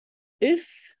if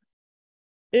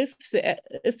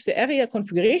the area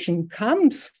configuration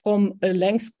comes from a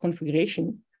length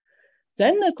configuration,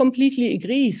 then it completely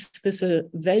agrees with the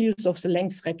values of the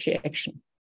length Recce action.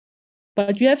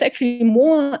 But you have actually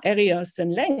more areas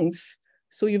than lengths,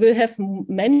 so you will have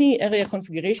many area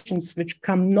configurations which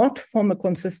come not from a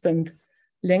consistent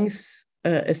length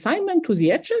assignment to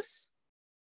the edges.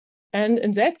 And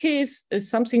in that case is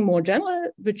something more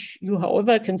general, which you,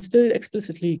 however, can still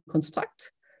explicitly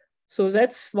construct. So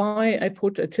that's why I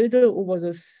put a tilde over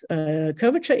this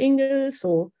curvature angle.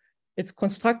 So it's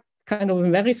construct kind of in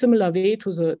a very similar way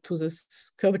to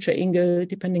this curvature angle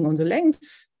depending on the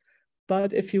length.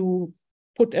 But if you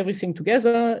put everything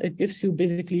together, it gives you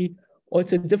basically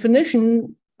also a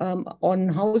definition on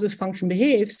how this function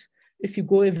behaves if you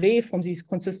go away from these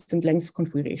consistent length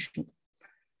configuration.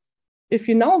 If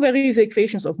you now vary the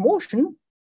equations of motion,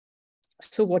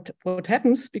 so what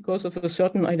happens because of a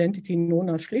certain identity known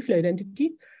as Schläfli identity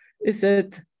is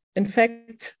that, in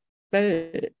fact,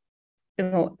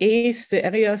 well, A's, the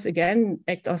areas again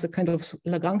act as a kind of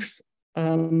Lagrange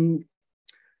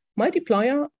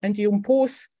multiplier, and you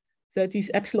impose that these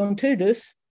epsilon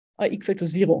tildes are equal to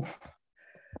 0.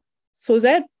 So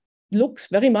that looks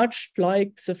very much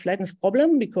like the flatness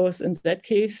problem, because in that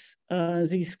case,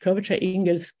 these curvature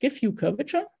angles give you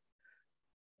curvature.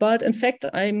 But in fact,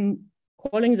 I'm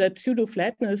calling that pseudo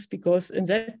flatness because in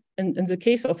the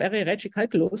case of area-Ricci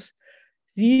calculus,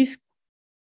 these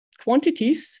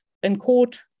quantities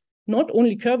encode not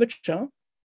only curvature,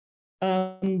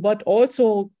 but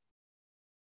also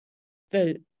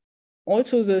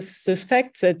this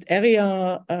fact that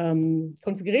area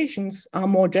configurations are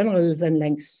more general than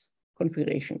length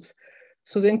configurations.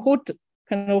 So they encode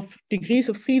kind of degrees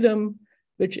of freedom,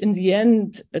 which in the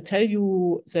end tell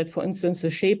you that, for instance, the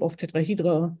shape of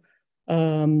tetrahedra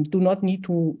do not need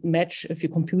to match if you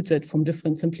compute that from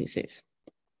different simplices.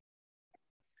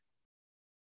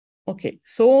 Okay,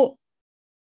 so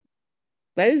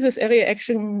well, this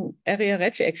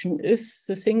area-Ricci action is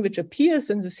the thing which appears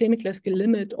in the semi-classical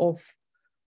limit of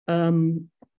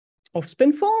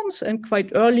spin forms, and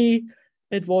quite early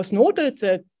it was noted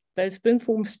that well, spin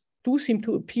forms do seem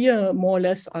to appear more or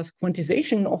less as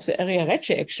quantization of the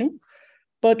area-Ricci action,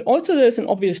 but also there's an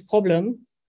obvious problem,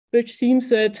 which seems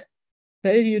that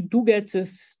well, you do get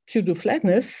this pseudo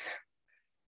flatness,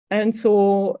 and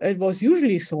so it was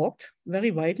usually thought very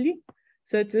widely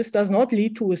that this does not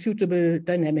lead to a suitable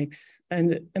dynamics,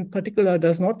 and in particular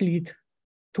does not lead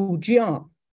to GR.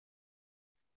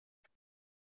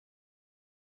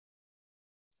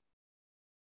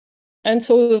 And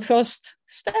so the first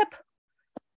step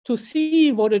to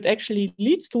see what it actually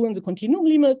leads to in the continuum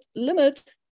limit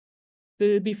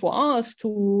will be for us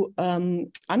to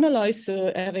analyze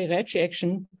the area-Ricci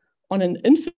action on an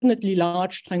infinitely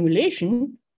large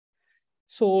triangulation.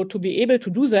 So to be able to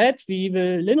do that, we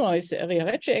will linearize the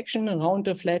area-Ricci action around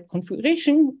a flat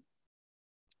configuration.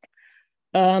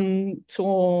 Describing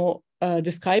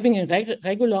a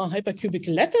regular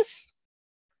hypercubical lattice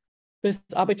with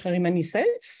arbitrary many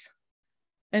cells.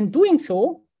 And doing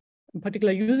so, in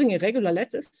particular using a regular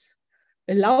lattice,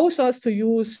 allows us to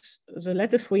use the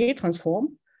lattice Fourier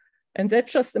transform. And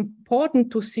that's just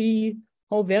important to see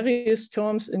how various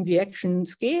terms in the action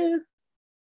scale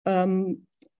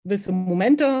with the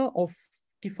momenta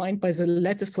defined by the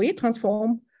lattice Fourier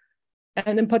transform.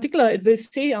 And in particular, it will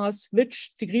say us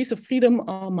which degrees of freedom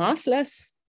are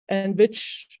massless and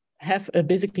which have a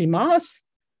basically mass.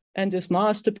 And this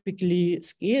mass typically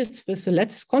scales with the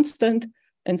lattice constant.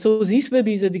 And so these will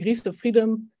be the degrees of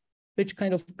freedom which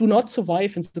kind of do not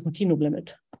survive in the continuum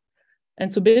limit.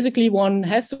 And so basically one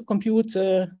has to compute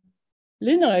the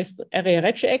linearized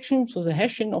area-Ricci action, so the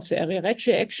Hessian of the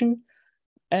area-Ricci action,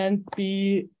 and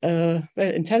be well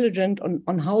intelligent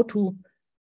on how to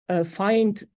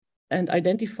find and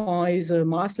identify the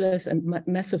massless and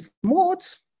massive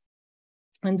modes.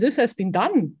 And this has been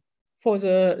done for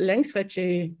the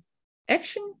length-Ricci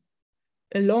action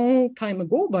a long time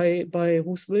ago by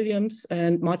Ruth Williams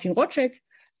and Martin Rocek.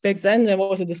 Back then, there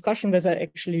was a discussion whether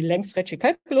actually length-Ricci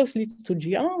calculus leads to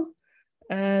GR.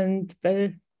 And well,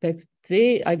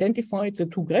 they identified the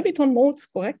two graviton modes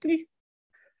correctly.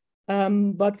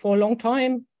 But for a long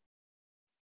time,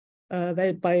 well,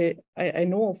 I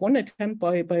know of one attempt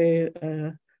by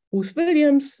Ruth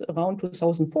Williams around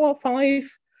 2004 or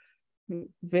 5,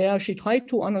 where she tried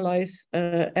to analyze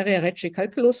area-Ricci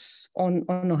calculus on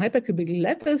a hypercubical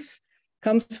lattice,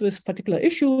 comes with particular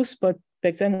issues, but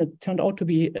back then it turned out to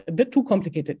be a bit too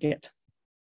complicated yet.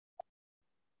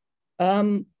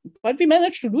 But we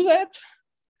managed to do that.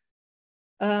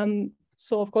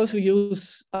 So of course we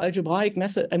use algebraic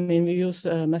method. I mean, we use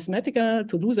Mathematica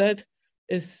to do that.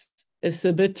 It's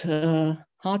a bit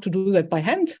hard to do that by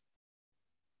hand.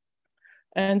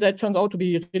 And that turns out to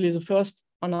be really the first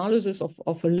analysis of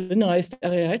a linearized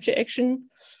area-Ricci action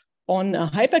on a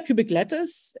hypercubic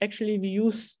lattice. Actually, we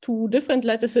use two different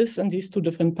lattices in these two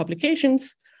different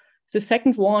publications. The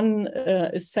second one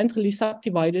is centrally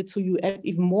subdivided, so you add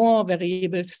even more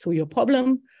variables to your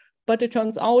problem. But it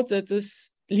turns out that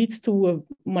this leads to a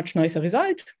much nicer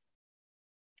result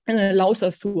and allows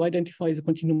us to identify the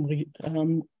continuum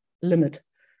limit.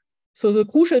 So the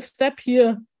crucial step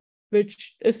here,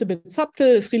 which is a bit subtle,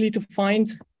 is really to find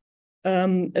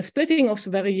a splitting of the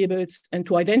variables and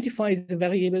to identify the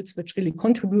variables which really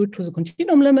contribute to the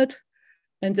continuum limit.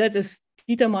 And that is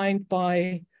determined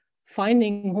by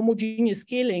finding homogeneous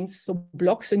scalings, so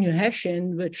blocks in your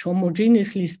hashing which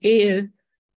homogeneously scale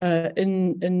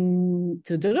in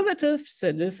the derivatives,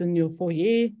 that is in your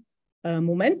Fourier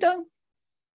momenta.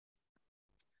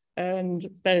 And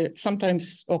well,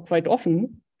 sometimes or quite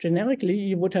often, generically,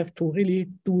 you would have to really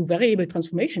do variable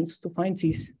transformations to find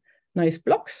these nice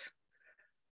blocks.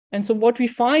 And so what we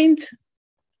find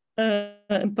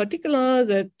in particular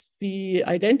that we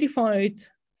identified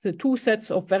the two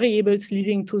sets of variables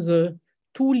leading to the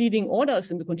two leading orders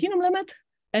in the continuum limit,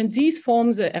 and these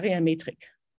form the area metric.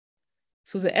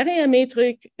 So the area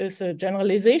metric is a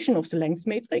generalization of the length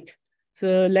metric.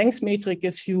 The length metric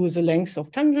gives you the length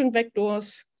of tangent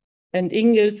vectors and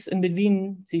angles in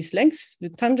between these lengths, the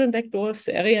tangent vectors.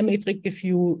 The area metric gives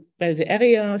you the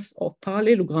areas of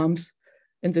parallelograms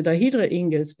and the dihedral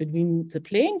angles between the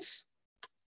planes.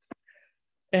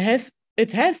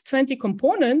 It has 20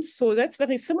 components, so that's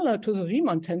very similar to the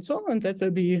Riemann tensor, and that will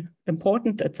be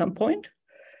important at some point.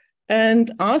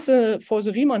 And also for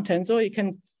the Riemann tensor, you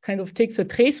can kind of take the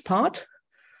trace part,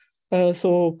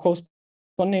 so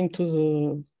corresponding to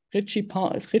the Ricci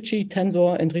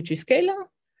tensor and Ricci scalar.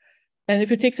 And if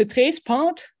you take the trace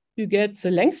part, you get the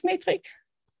length metric,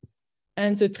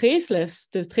 and the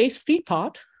trace-free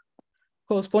part,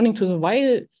 corresponding to the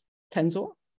Weil tensor,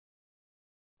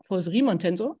 for the Riemann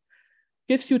tensor,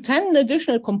 gives you 10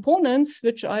 additional components,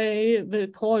 which I will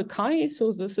call chi.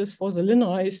 So this is for the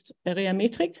linearized area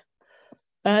metric.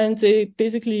 And they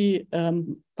basically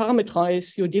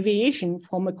parameterize your deviation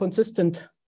from a consistent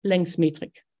length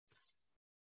metric.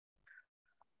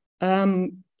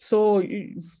 So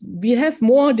we have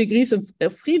more degrees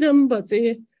of freedom, but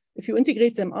if you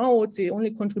integrate them out, they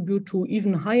only contribute to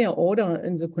even higher order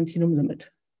in the continuum limit.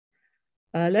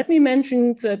 Let me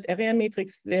mention that area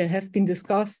metrics have been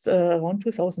discussed around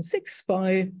 2006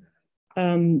 by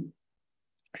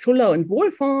Schuller and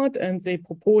Wohlfahrt, and they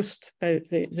proposed,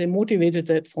 they motivated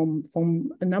that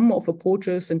from a number of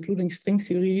approaches, including string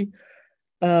theory,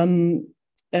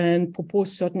 and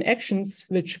proposed certain actions,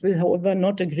 which will, however,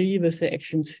 not agree with the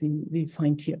actions we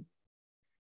find here.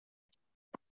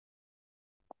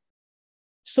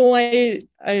 So well,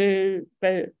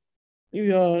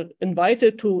 you are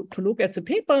invited to look at the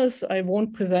papers. I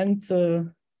won't present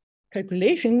the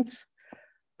calculations.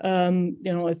 You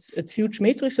know, it's huge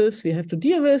matrices we have to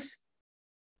deal with.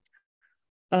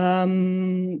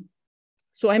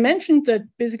 So I mentioned that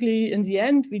basically in the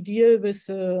end, we deal with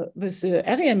the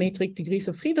area metric degrees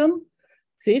of freedom.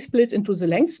 They split into the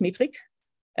length metric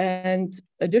and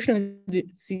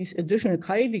these additional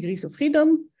chi degrees of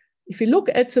freedom. If you look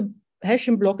at the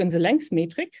Hessian block in the length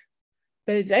metric,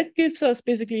 well, that gives us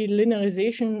basically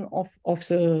linearization of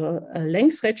the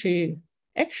length Ricci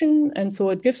action. And so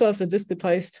it gives us a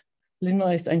discretized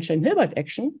linearized Einstein-Hilbert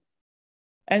action.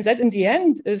 And that in the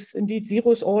end is indeed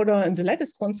zeroth order in the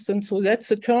lattice constant. So that's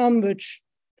the term which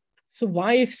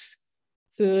survives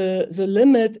the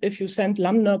limit if you send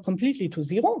lambda completely to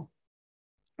zero.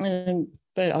 And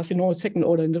well, as you know, second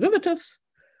order in derivatives.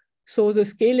 So the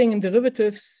scaling in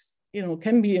derivatives, you know,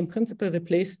 can be in principle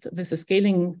replaced with the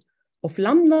scaling of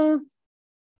lambda.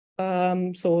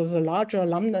 So the larger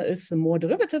lambda is, the more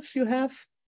derivatives you have.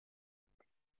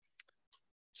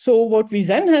 So what we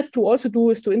then have to also do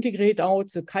is to integrate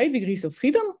out the chi degrees of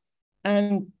freedom.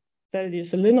 And that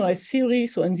is a linearized theory.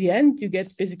 So in the end, you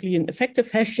get basically an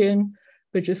effective Hessian,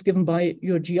 which is given by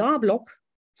your GR block,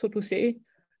 so to say.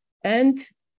 And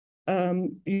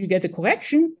you get a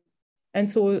correction.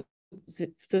 And so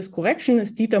this correction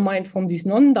is determined from these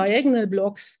non-diagonal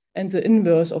blocks and the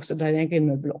inverse of the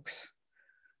diagonal blocks.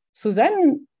 So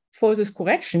then for this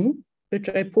correction, which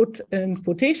I put in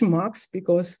quotation marks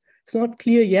because it's not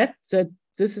clear yet that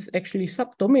this is actually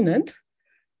subdominant,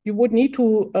 you would need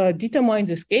to determine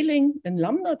the scaling in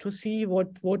lambda to see how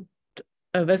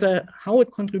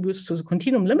it contributes to the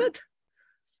continuum limit.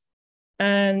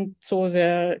 And so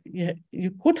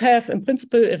you could have, in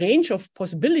principle, a range of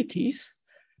possibilities.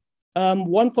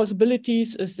 One possibility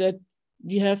is that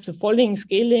we have the following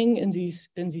scaling in these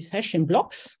Hessian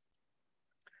blocks.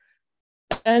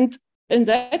 And in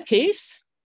that case,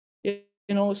 you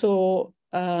know, so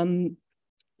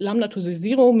lambda to the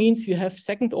zero means you have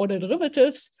second order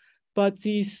derivatives, but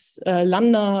these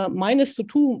lambda minus to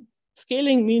 2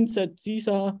 scaling means that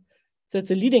that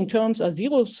the leading terms are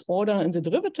zeroth order in the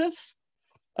derivative.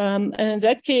 And in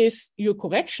that case, your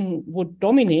correction would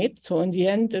dominate. So in the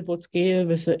end, it would scale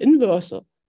with the inverse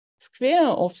square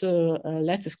of the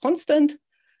lattice constant.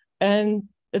 And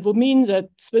it would mean that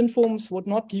spin forms would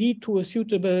not lead to a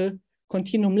suitable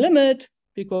continuum limit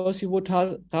because you would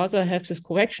rather have this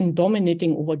correction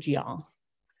dominating over GR.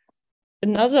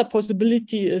 Another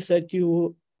possibility is that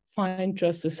you find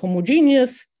just this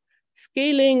homogeneous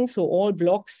scaling. So all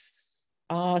blocks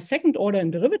are second order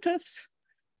in derivatives.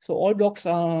 So all blocks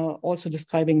are also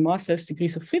describing massless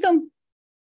degrees of freedom.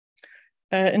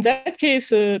 In that case,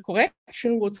 the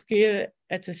correction would scale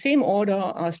at the same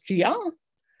order as GR.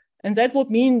 And that would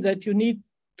mean that you need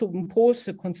to impose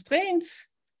the constraints,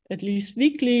 at least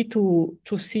weakly, to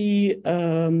see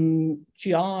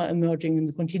GR emerging in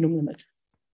the continuum limit.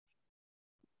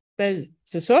 There's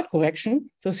the third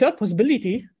correction, the third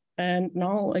possibility, and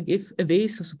now I give away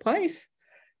the surprise,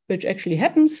 which actually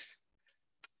happens,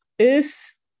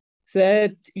 is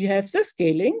that you have this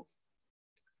scaling.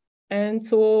 And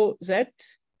so that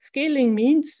scaling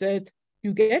means that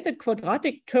you get a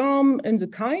quadratic term in the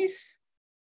chi's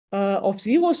of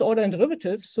zeroth order and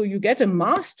derivatives. So you get a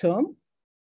mass term,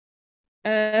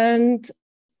 and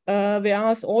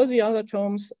whereas all the other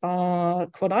terms are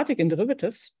quadratic in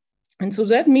derivatives. And so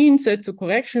that means that the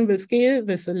correction will scale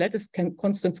with the lattice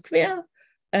constant square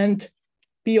and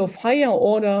be of higher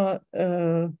order,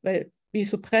 be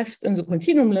suppressed in the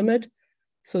continuum limit.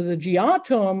 So the GR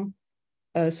term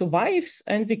survives,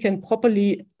 and we can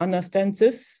properly understand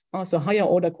this as a higher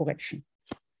order correction.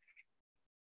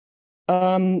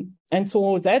 And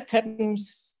so that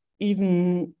happens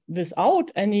even without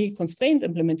any constraint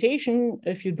implementation.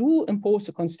 If you do impose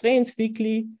the constraints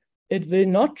weakly, it will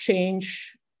not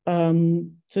change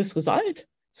this result.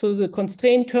 So the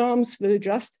constraint terms will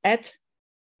just add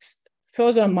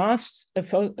further mass,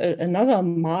 another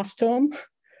mass term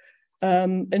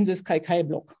in this chi-chi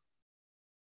block.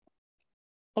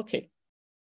 Okay.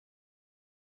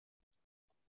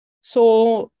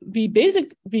 So we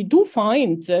do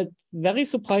find that very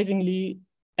surprisingly,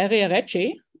 area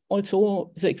Recce,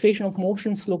 also the equation of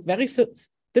motions look very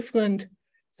different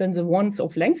than the ones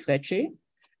of length Recce.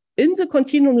 In the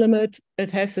continuum limit,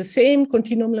 it has the same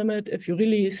continuum limit if you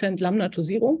really send lambda to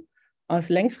 0 as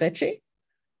length Recce.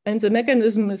 And the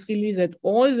mechanism is really that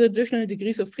all the additional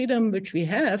degrees of freedom which we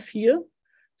have here,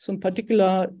 so in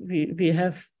particular, we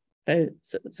have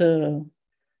the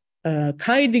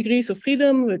chi degrees of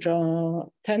freedom, which are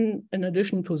 10 in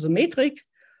addition to the metric,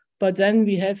 but then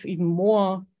we have even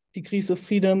more degrees of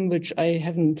freedom, which I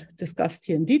haven't discussed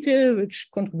here in detail, which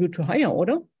contribute to higher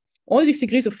order. All these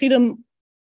degrees of freedom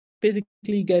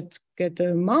basically get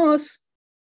a mass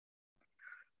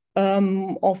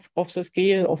of the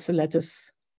scale of the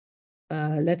lattice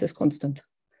constant.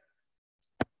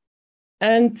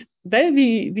 And then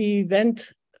we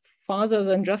went farther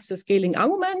than just the scaling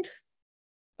argument.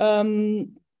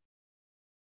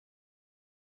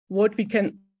 What we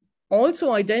can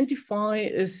also identify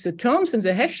is the terms in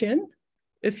the Hessian.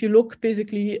 If you look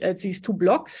basically at these two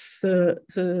blocks,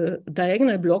 the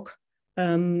diagonal block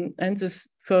and this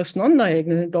first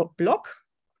non-diagonal block,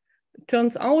 it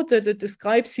turns out that it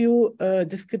describes you a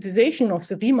discretization of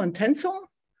the Riemann tensor.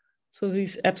 So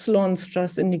these epsilons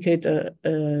just indicate a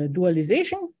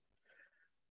dualization.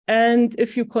 And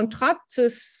if you contract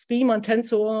this Riemann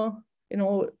tensor,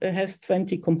 it has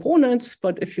 20 components,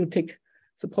 but if you take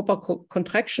the proper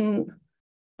contraction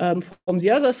from the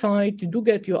other side, you do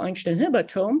get your Einstein-Hilbert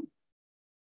term.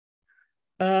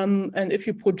 And if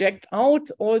you project out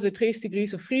all the trace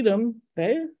degrees of freedom,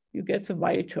 well, you get the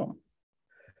Y term.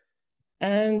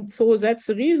 And so that's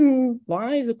the reason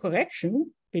why the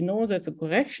correction, we know that the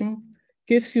correction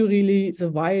gives you really the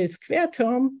Y square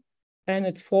term, and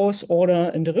it's fourth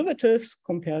order in derivatives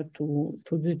compared to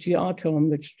the GR term,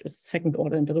 which is second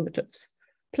order in derivatives.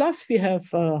 Plus we have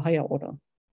higher order.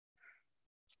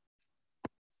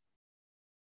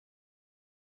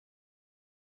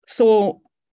 So,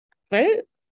 well,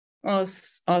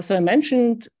 as I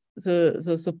mentioned,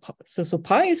 the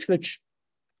surprise, which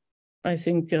I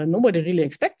think nobody really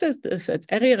expected, is that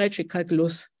area Recce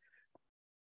calculus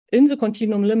in the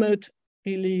continuum limit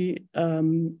really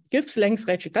gives length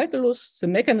Recce calculus. The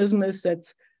mechanism is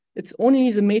that it's only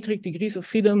the metric degrees of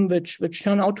freedom which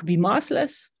turn out to be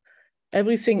massless.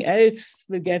 Everything else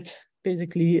will get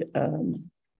basically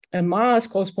a mass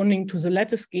corresponding to the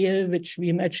lattice scale, which we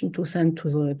imagine to send to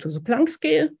the Planck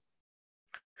scale.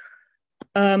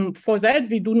 For that,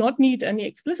 we do not need any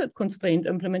explicit constraint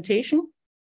implementation.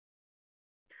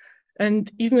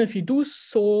 And even if you do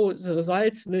so, the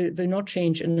results will not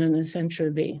change in an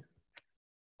essential way.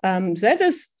 That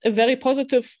is a very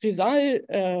positive result,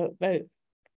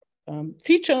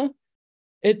 feature.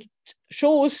 It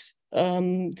shows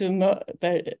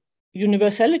the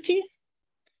universality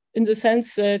in the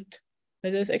sense that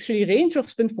there's actually a range of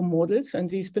spin-form models, and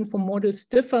these spin-form models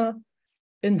differ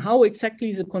in how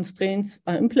exactly the constraints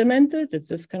are implemented. It's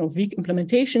this kind of weak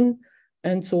implementation.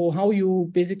 And so how you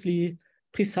basically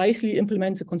precisely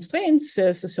implement the constraints,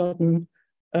 there's a certain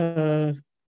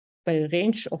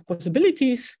range of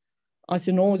possibilities. As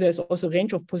you know, there's also a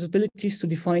range of possibilities to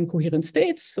define coherent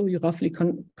states. So you roughly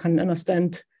can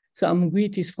understand the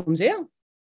ambiguities from there.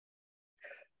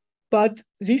 But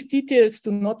these details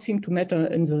do not seem to matter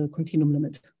in the continuum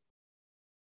limit.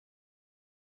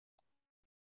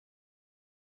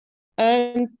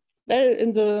 And well,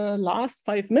 in the last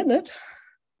 5 minutes,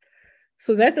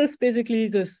 so that is basically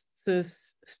this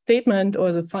statement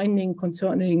or the finding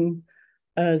concerning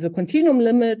the continuum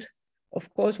limit.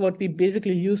 Of course, what we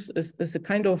basically use is a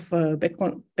kind of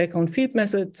background field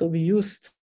method. So we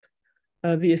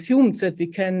assumed that we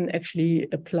can actually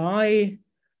apply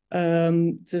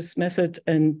this method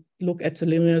and look at the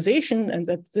linearization, and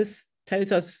that this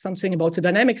tells us something about the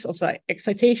dynamics of the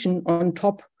excitation on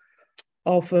top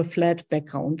of a flat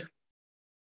background.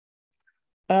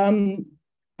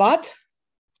 But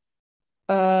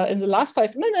in the last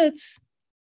 5 minutes,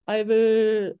 I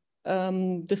will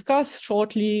discuss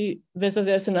shortly whether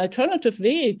there's an alternative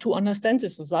way to understand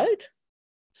this result.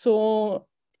 So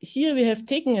here we have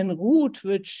taken a route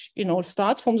which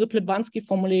starts from the Plebanski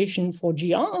formulation for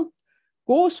GR,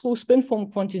 goes through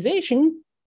spin-form quantization,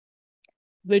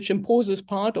 which imposes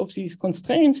part of these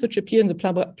constraints which appear in the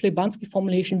Plebanski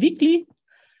formulation weakly.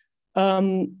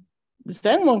 Then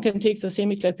one can take the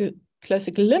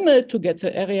semi-classical limit to get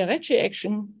the area-Recce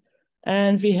action,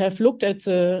 and we have looked at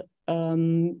the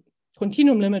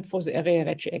continuum limit for the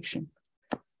area-Recce action.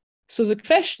 So the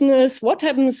question is, what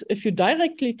happens if you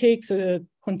directly take the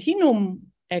continuum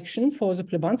action for the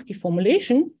Plebanski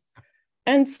formulation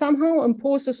and somehow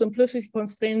impose the simplicity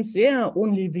constraints there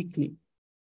only weakly?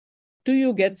 Do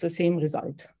you get the same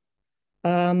result?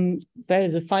 Well,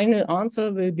 the final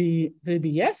answer will be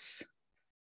yes.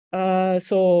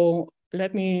 So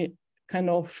let me kind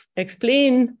of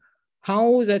explain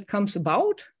how that comes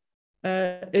about.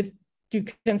 You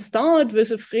can start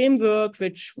with a framework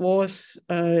which was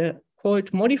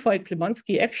called modified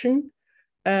Plebanski action.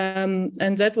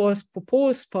 And that was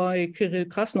proposed by Kirill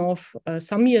Krasnov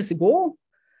some years ago.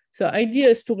 The idea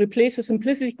is to replace the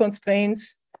simplicity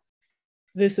constraints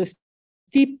with a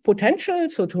steep potential.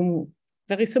 So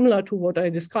very similar to what I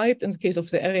described in the case of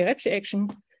the area-Recce action,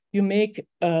 you make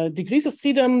degrees of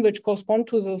freedom which correspond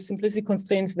to the simplicity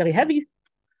constraints very heavy.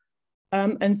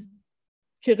 And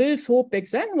Kirill's hope back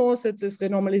then was that this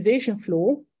renormalization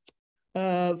flow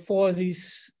for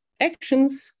these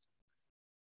actions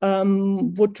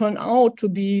would turn out to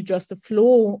be just a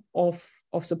flow of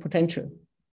the potential.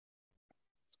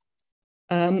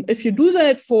 If you do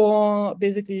that for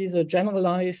basically the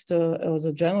generalized or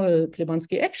the general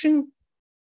Plebanski action,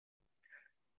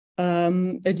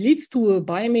 it leads to a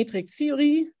biometric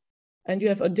theory, and you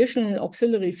have additional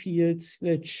auxiliary fields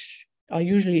which are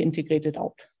usually integrated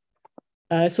out.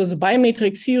 So the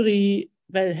biometric theory,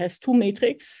 well, has two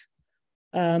matrices,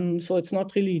 so it's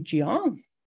not really GR.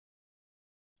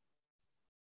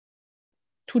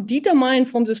 To determine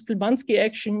from this Plebanski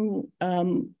action,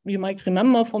 you might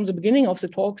remember from the beginning of the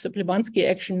talk, the Plebanski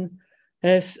action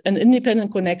has an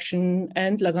independent connection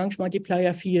and Lagrange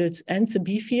multiplier fields and the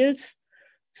B fields.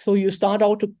 So you start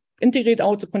out to integrate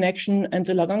out the connection and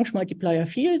the Lagrange multiplier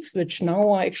fields, which now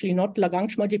are actually not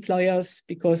Lagrange multipliers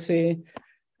because they,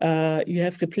 you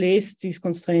have replaced these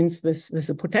constraints with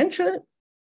a potential.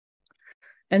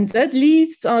 And that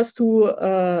leads us to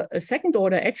a second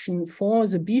order action for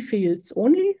the B fields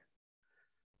only.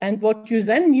 And what you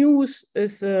then use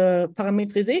is a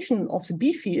parametrization of the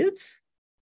B fields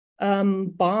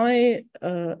by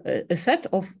a set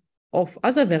of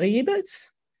other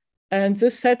variables. And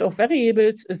this set of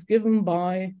variables is given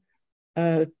by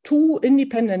two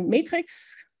independent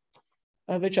matrices,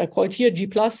 which I called here G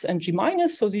plus and G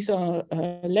minus. So these are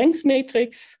length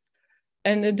matrix,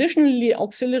 and additionally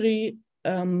auxiliary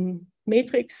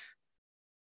matrix,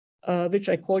 which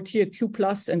I called here Q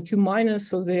plus and Q minus.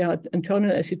 So they are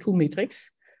internal SE2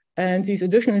 matrix. And these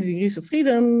additional degrees of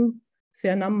freedom,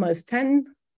 their number is 10.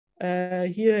 Here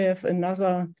you have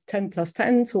another 10 plus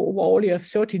 10. So overall you have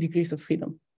 30 degrees of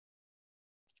freedom.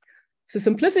 The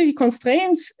simplicity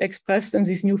constraints expressed in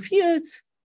these new fields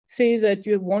say that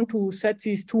you want to set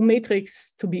these two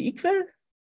matrices to be equal,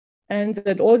 and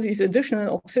that all these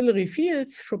additional auxiliary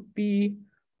fields should be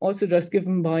also just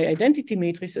given by identity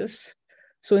matrices.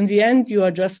 So in the end, you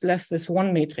are just left with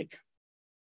one matrix.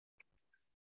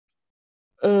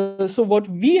 So what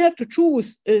we have to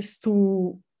choose is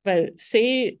to, well,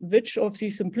 say which of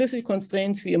these simplicity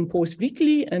constraints we impose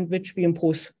weakly and which we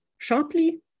impose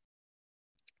sharply.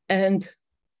 And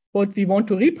what we want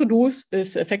to reproduce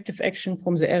is effective action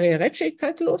from the area ratchet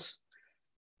calculus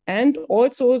and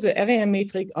also the area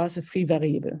metric as a free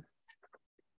variable.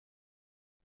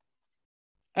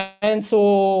 And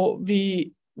so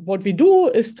what we do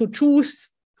is to choose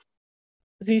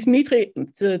these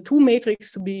the two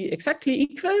matrices to be exactly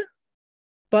equal,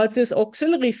 but these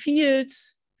auxiliary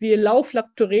fields, we allow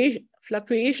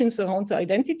fluctuations around the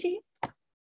identity.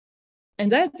 And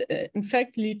that, in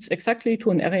fact, leads exactly to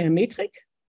an area metric.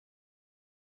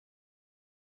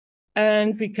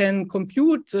 And we can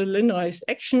compute the linearized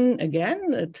action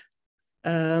again. It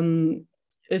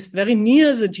is very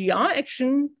near the GR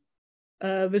action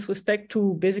with respect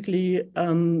to basically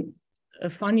a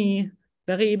funny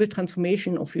variable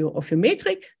transformation of your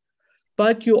metric.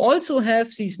 But you also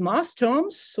have these mass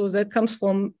terms. So that comes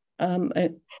from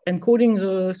encoding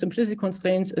the simplicity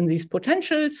constraints in these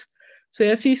potentials. So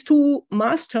you have these two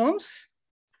mass terms.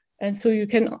 And so you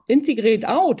can integrate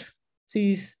out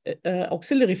these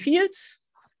auxiliary fields,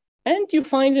 and you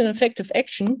find an effective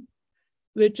action,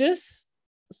 which is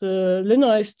the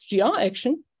linearized GR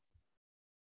action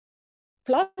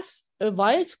plus a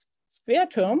Weil square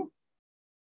term.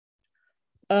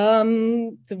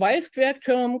 The Weil square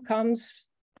term comes,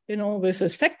 with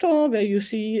this factor where you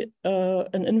see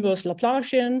an inverse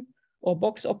Laplacian or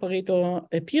box operator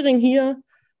appearing here.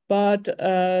 But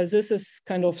this is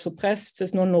kind of suppressed,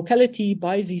 this non-locality,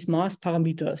 by these mass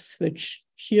parameters, which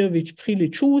here we freely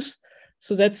choose.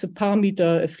 So that's a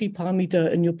parameter, a free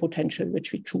parameter in your potential,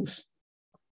 which we choose.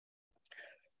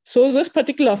 So this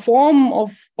particular form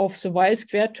of the Weil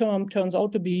square term turns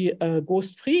out to be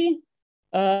ghost-free.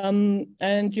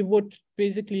 And you would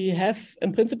basically have,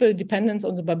 in principle, dependence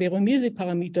on the Barbero-Mirzi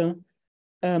parameter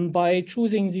by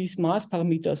choosing these mass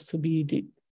parameters to be the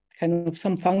kind of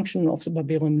some function of the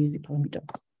Barbero-Mirzi parameter.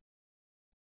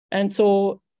 And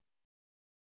so,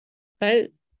 well,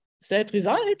 that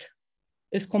result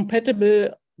is compatible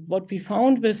what we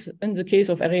found with in the case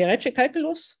of area ratchet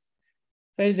calculus.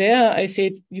 Well, there I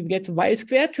said you get the Weil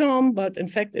square term, but in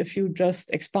fact, if you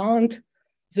just expand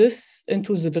this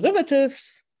into the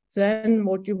derivatives, then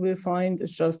what you will find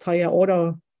is just higher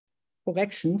order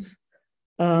corrections,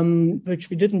 which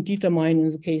we didn't determine in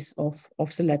the case of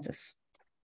the lattice.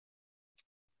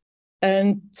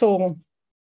 And so, well,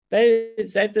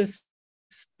 that is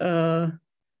a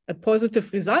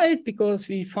positive result because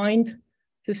we find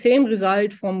the same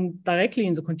result from directly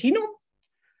in the continuum.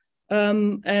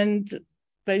 And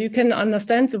well, you can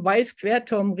understand the Weil square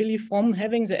term really from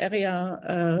having the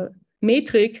area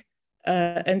metric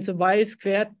and the Weil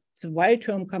square, the Weil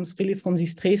term comes really from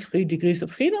these trace-free degrees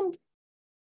of freedom.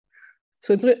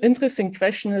 So the interesting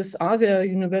question is, are there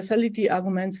universality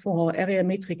arguments for area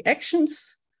metric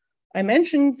actions? I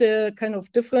mentioned the kind of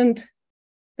different,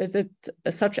 that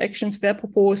such actions were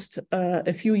proposed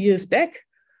a few years back,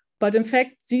 but in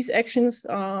fact, these actions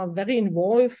are very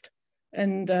involved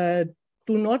and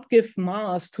do not give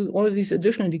mass to all these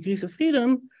additional degrees of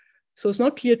freedom. So it's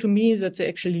not clear to me that they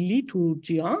actually lead to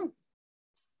GR.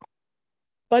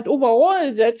 But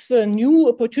overall, that's a new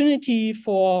opportunity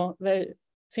for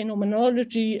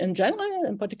phenomenology in general,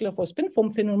 in particular for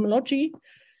spin-form phenomenology.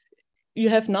 You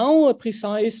have now a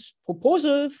precise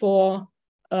proposal for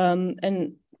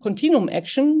an continuum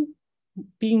action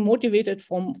being motivated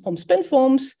from spin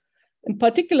forms. In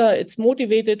particular, it's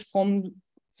motivated from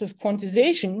this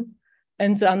quantization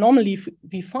and the anomaly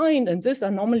we find, and this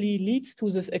anomaly leads to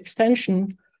this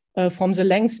extension from the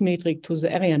length metric to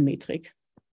the area metric.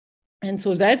 And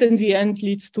so that in the end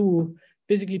leads to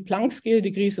basically Planck scale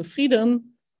degrees of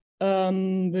freedom,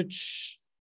 which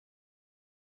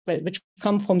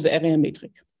come from the area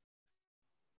metric.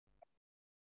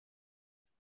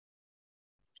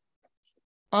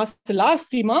 As the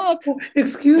last remark,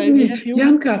 excuse me,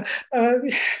 Bianca,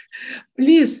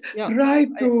 please try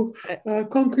to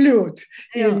conclude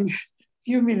in a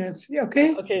few minutes.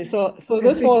 Okay. Okay. So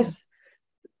this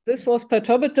was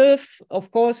perturbative. Of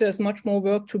course, there's much more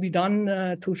work to be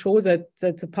done to show that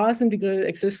the path integral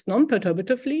exists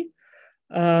non-perturbatively.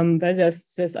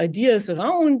 There's ideas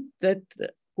around that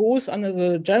goes under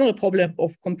the general problem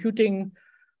of computing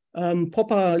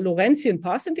proper Lorentzian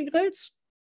path integrals.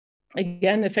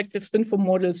 Again, effective spin-form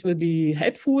models will be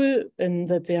helpful in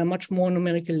that they are much more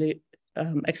numerically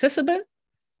accessible.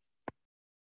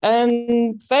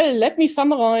 And well, let me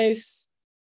summarize,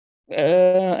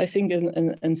 I think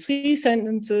in 3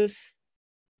 sentences.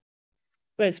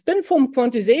 Well, spin-form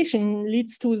quantization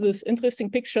leads to this interesting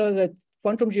picture that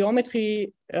quantum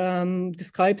geometry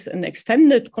describes an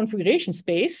extended configuration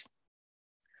space.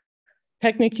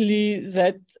 Technically,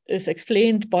 that is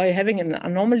explained by having an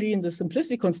anomaly in the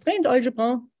simplicity constraint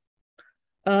algebra.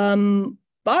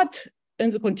 But in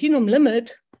the continuum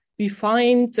limit, we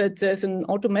find that there's an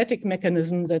automatic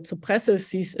mechanism that suppresses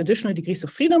these additional degrees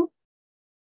of freedom.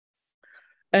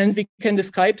 And we can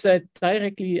describe that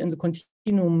directly in the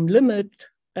continuum limit,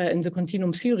 in the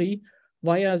continuum theory,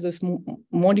 via this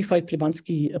modified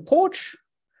Plebanski approach.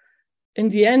 In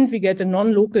the end, we get a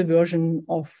non-local version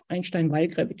of Einstein-Weil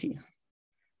gravity.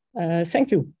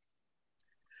 Thank you.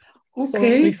 Okay.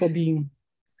 Sorry for being.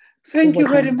 Thank you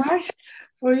very much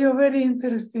for your very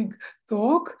interesting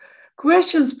talk.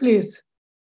 Questions, please.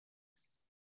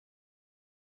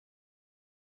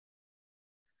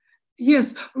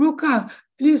 Yes, Luca,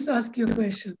 please ask your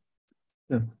question.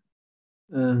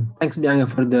 Thanks, Bianca,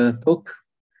 for the talk.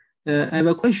 I have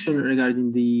a question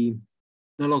regarding the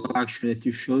non-local action that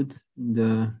you showed in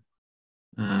the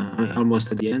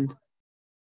almost at the end.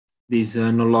 This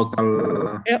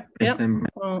non-local STM.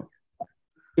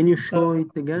 Can you show it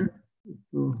again?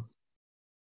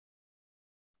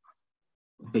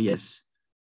 Okay, yes.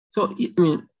 So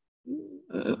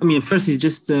I mean, first is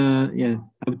just I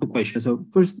have two questions. So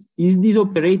first, is this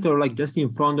operator like just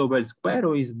in front of L square,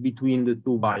 or is between the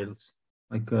two vials,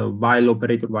 like a vial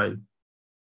operator vial?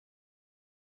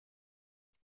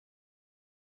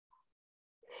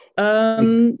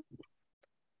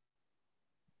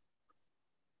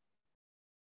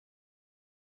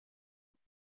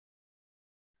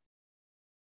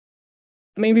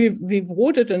 I mean, we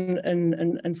wrote it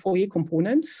in Fourier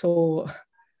components, so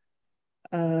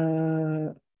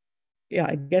yeah,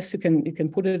 I guess you can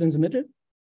put it in the middle.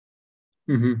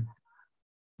 Mm-hmm.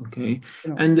 Okay,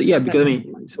 and yeah, because I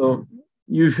mean, so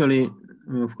usually,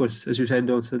 of course, as you said,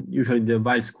 also usually the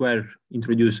vial square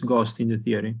introduce ghost in the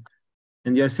theory,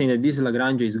 and you are saying that this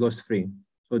Lagrange is ghost free,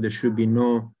 so there should be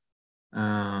no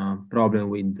problem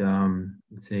with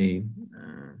let's say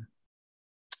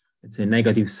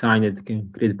negative sign that can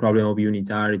create problem of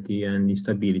unitarity and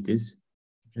instabilities.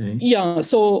 Okay. Yeah.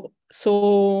 So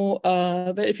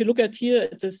if you look at here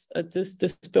at this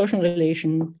dispersion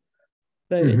relation,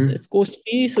 well, it's ghost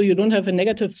free, so you don't have a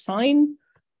negative sign.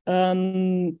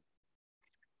 Yeah,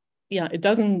 it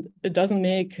doesn't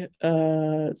make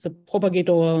the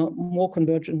propagator more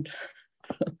convergent.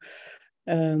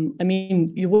 I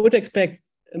mean, you would expect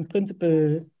in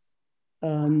principle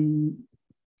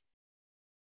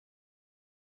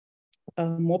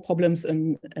more problems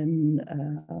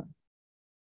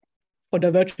for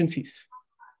divergencies.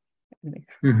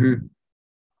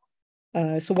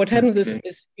 So what happens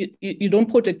is you don't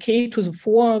put a k to the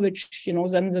 4, which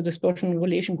then the dispersion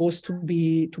relation goes to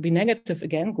be negative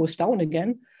again, goes down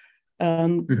again.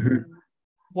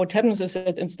 What happens is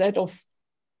that instead of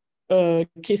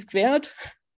k squared,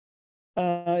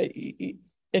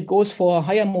 it goes for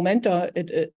higher momenta.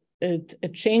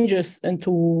 It changes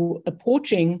into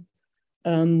approaching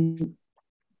a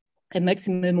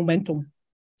maximal momentum.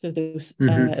 So there's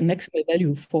a maximal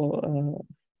value for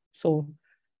so.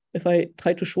 If I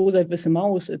try to show that with a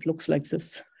mouse, it looks like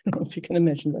this. I don't know if you can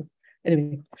imagine that.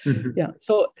 Anyway, yeah.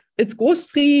 So it's ghost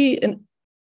free,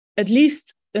 at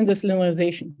least in this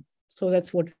linearization. So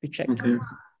that's what we checked.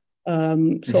 So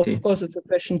of course, it's a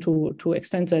question to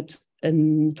extend that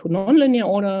into nonlinear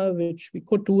order, which we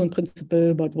could do in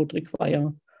principle, but would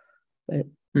require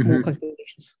more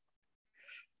calculations.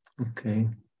 Okay.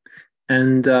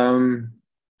 And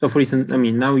so, for instance, I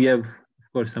mean, now you have,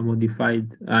 of course, a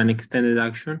modified and extended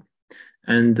action.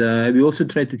 And we also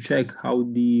try to check how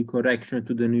the correction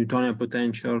to the Newtonian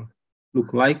potential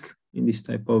look like in this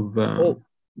type of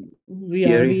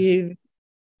theory.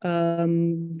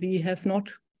 We have not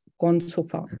gone so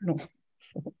far, no.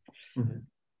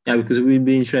 Yeah, because it will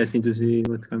be interesting to see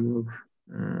what kind of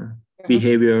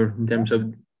behavior in terms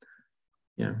of,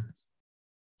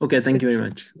 Okay, thank you very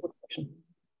much.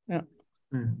 Yeah.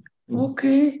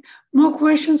 Okay, more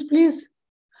questions, please.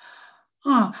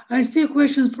 I see a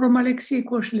question from Alexei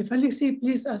Koshlev. Alexei,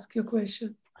 please ask your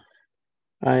question.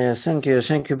 Yes, thank you.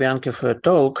 Thank you, Bianca, for your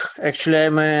talk. Actually,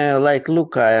 I'm like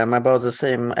Luca, I'm about the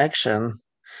same action.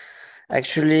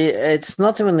 Actually, it's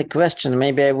not even a question.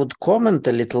 Maybe I would comment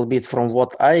a little bit from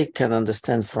what I can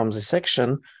understand from the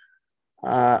section.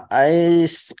 I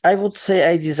would say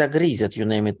I disagree that you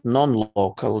name it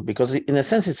non-local, because in a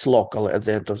sense it's local at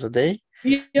the end of the day.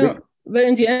 Yeah. Well,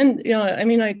 in the end, I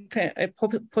mean, I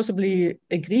possibly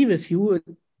agree with you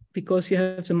because you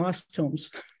have the mass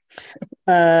terms.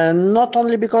 Not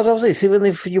only because of this, even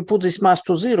if you put this mass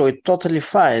to 0, it's totally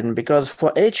fine, because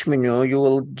for H mu, you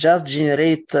will just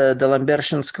generate the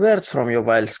Lambertian squared from your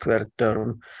Weil squared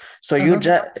term. So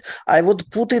I would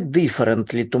put it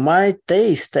differently. To my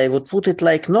taste, I would put it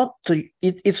like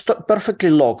it's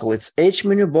perfectly local. It's H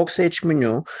mu, box H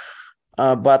mu.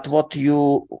 But what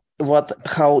you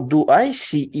how do I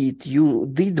see it? You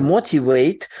did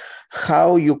motivate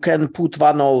how you can put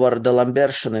 1 over the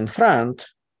Lambertian in front,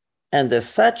 and as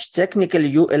such, technically,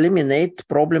 you eliminate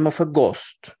problem of a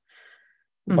ghost.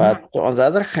 But on the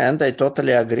other hand, I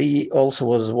totally agree also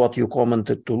with what you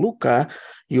commented to Luca.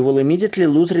 You will immediately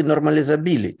lose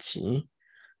renormalizability.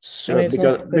 So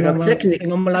because technically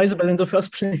normalizable in the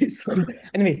first place.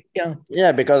 Anyway, yeah.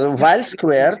 Yeah, because while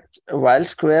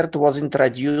squared was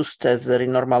introduced as a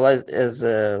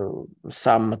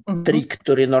some trick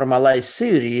to renormalize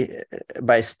theory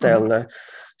by Stella.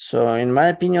 So in my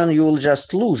opinion, you will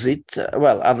just lose it.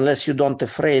 Well, unless you don't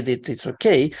afraid it, it's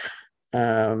okay.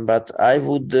 But I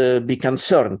would be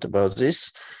concerned about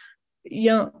this.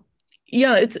 Yeah,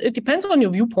 it depends on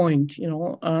your viewpoint.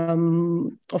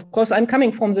 Of course, I'm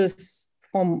coming from this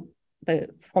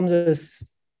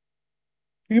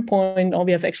viewpoint. Or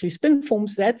we have actually spin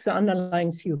forms. That's the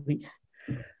underlying theory,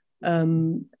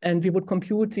 and we would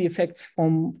compute the effects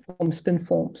from spin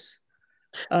forms.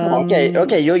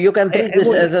 Okay. You can treat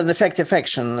this as an effective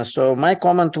action. So my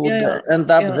comment would end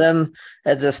up then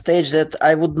at the stage that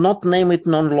I would not name it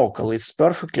non-local. It's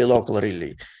perfectly local,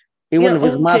 really, even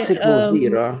with mass equals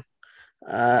 0.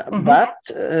 But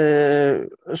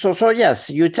so yes,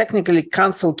 you technically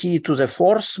cancel key to the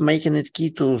force, making it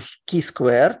key to key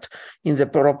squared in the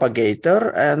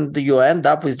propagator, and you end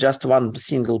up with just one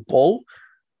single pole,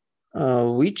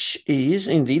 which is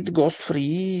indeed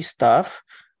ghost-free stuff.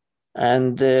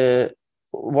 And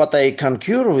what I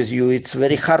concur with you, it's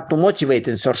very hard to motivate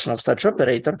insertion of such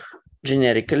operator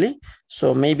generically.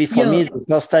 So maybe for me, it's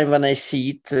the first time when I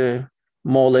see it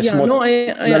more or less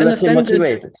I understand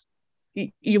motivated.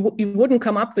 You wouldn't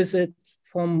come up with it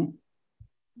from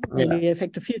the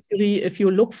effective field theory if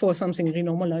you look for something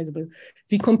renormalizable.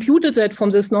 We computed that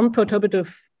from this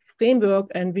non-perturbative framework,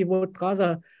 and we would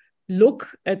rather look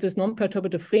at this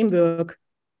non-perturbative framework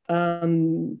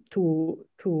to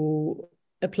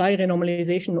apply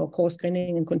renormalization or coarse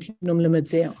graining and continuum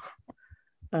limits there.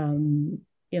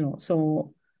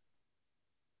 So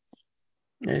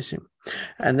I see.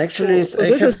 And actually, this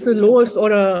is the lowest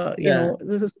order.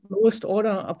 This is the lowest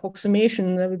order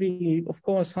approximation. There will be, of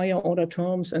course, higher order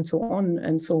terms and so on.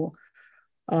 And so,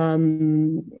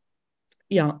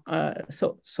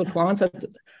 so to answer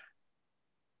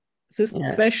this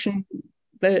question,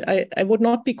 well, I would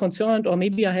not be concerned, or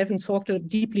maybe I haven't thought it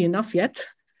deeply enough yet,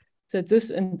 that this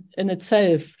in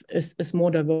itself is more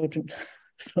divergent.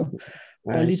 So,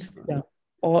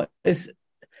 or is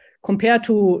compared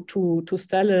to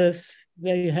Stellus,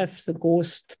 where you have the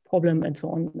ghost problem and so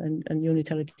on, and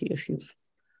unitarity issues.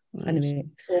 Anyway,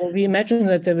 so we imagine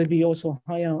that there will be also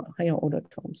higher order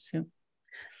terms. Yeah.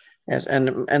 Yes,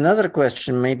 and another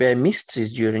question, maybe I missed this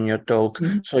during your talk.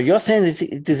 So you're saying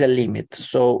it is a limit.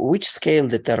 So which scale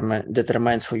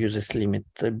determines for you this limit?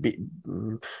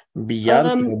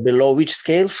 Beyond or below which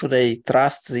scale should I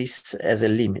trust this as a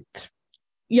limit?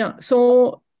 Yeah.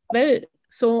 So in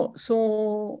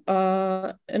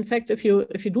fact, if you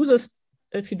do this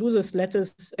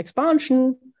lattice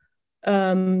expansion,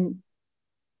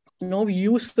 we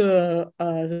use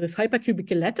this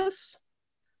hypercubical lattice.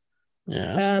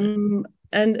 Yes.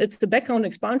 And it's the background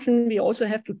expansion. We also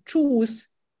have to choose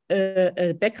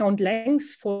a background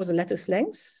length for the lattice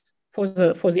length, for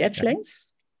the edge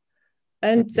length.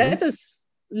 And that is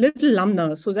little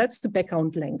lambda. So that's the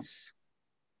background length.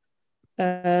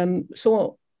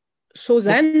 So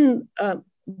then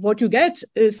what you get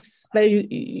is that you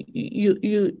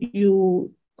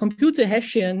compute the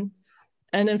Hessian.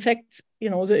 And in fact,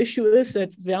 the issue is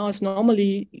that whereas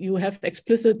normally you have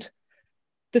explicit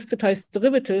discretized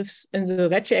derivatives in the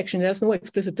Recce action, there's no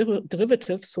explicit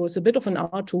derivatives, so it's a bit of an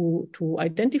art to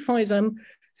identify them.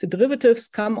 The derivatives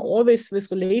come always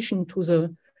with relation to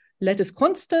the lattice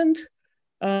constant,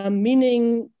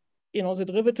 meaning the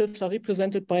derivatives are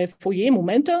represented by Fourier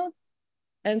momenta,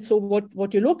 and so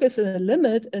what you look is a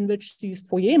limit in which these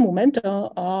Fourier momenta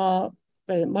are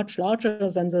much larger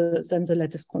than the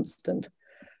lattice constant,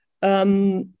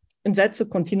 and that's a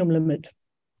continuum limit.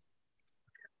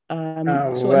 So in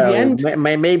the end,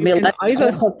 maybe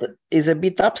is a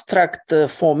bit abstract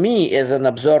for me as an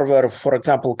observer, for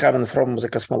example, coming from the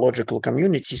cosmological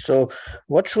community. So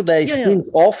what should I think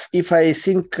of if I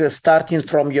think starting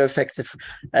from your effective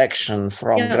action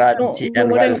from gravity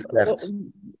and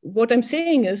what I'm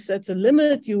saying is that the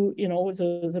limit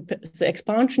the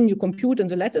expansion you compute in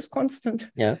the lattice constant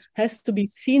has to be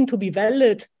seen to be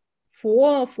valid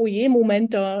for Fourier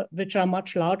momenta which are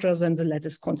much larger than the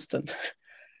lattice constant.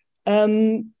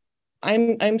 I'm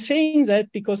saying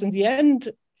that because in the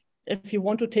end, if you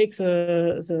want to take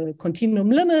the continuum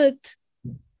limit,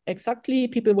 exactly,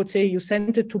 people would say you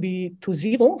send it to be to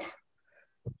 0.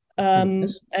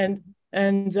 Yes.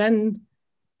 And then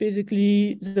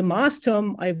basically the mass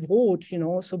term I wrote,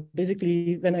 so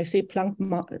basically when I say Planck,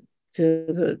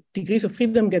 the degrees of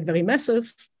freedom get very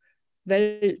massive,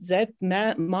 well,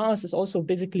 that mass is also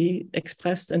basically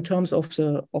expressed in terms of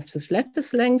the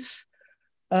lattice length.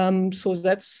 So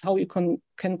that's how you can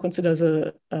consider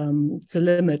the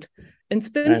limit. In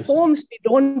spin forms, we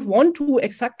don't want to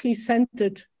exactly send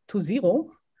it to 0.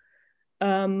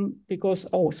 Because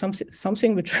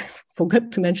something which I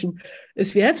forgot to mention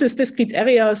is we have these discrete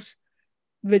areas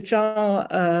which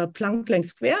are Planck length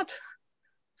squared.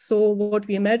 So what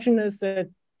we imagine is that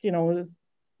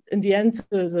in the end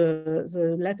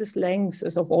the lattice length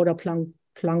is of order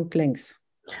Planck length.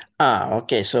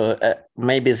 Okay. So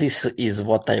maybe this is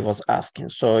what I was asking.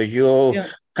 So you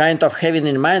kind of having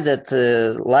in mind that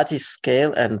lattice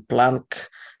scale and Planck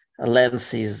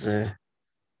length is.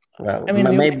 Well, I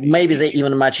mean, maybe they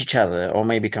even match each other, or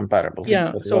maybe comparable.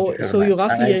 Yeah. So you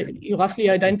roughly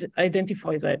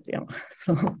identify that. Yeah.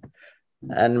 So.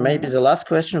 And maybe the last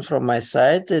question from my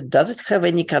side: does it have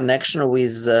any connection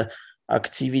with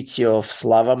activity of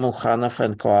Slava Mukhanov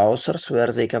and co-authors,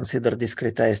 where they consider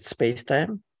discretized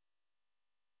spacetime?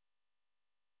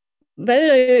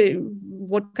 Well,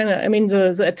 what kind of? I mean,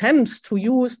 the attempts to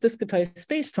use discretized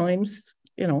spacetimes,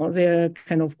 they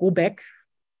kind of go back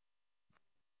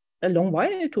a long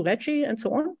while to Recchi and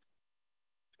so on.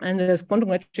 And there's quantum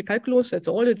Recchi calculus, that's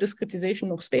all a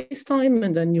discretization of space-time,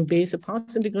 and then you base a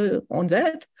path integral on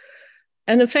that.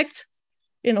 And in fact,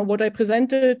 what I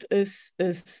presented is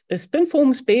spin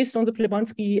forms based on the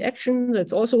Plebanski action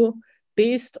that's also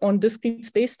based on discrete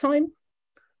space-time.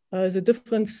 The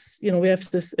difference, we have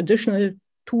this additional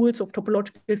tools of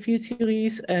topological field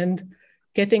series and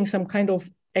getting some kind of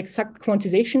exact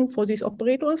quantization for these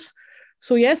operators.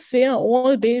 So yes, they are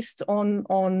all based on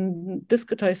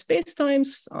discretized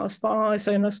spacetimes, as far as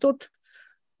I understood.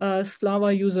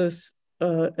 Slava uses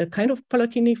a kind of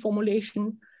Palatini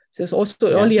formulation. There's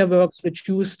also earlier works which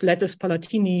used lattice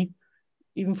Palatini,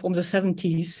 even from the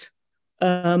 70s.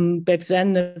 Back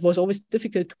then, it was always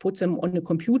difficult to put them on a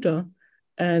computer.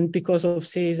 And because of,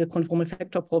 say, the conformal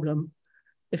factor problem,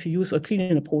 if you use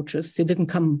Euclidean approaches, they didn't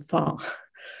come far.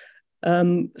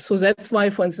 So that's why,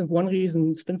 for instance, one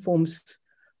reason spin forms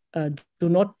do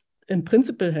not, in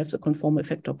principle, have the conformal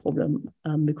factor problem,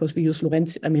 because we use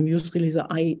Lorentz. I mean, we use really the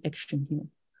I action here.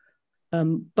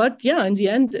 But yeah, in the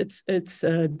end, it's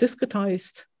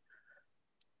discretized.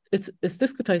 It's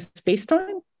discretized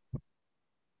spacetime.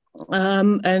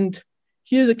 And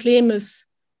here the claim is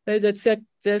that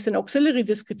there's an auxiliary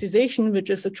discretization,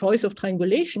 which is a choice of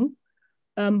triangulation.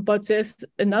 But there's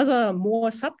another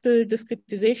more subtle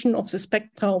discretization of the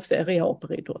spectra of the area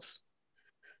operators.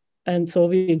 And so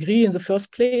we agree in the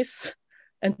first place.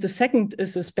 And the second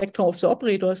is the spectra of the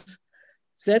operators.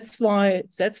 That's why,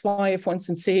 for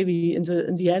instance, say we in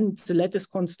the end, the lattice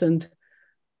constant,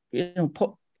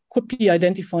 could be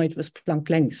identified with Planck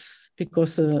lengths,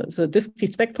 because the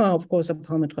discrete spectra, of course, are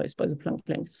parameterized by the Planck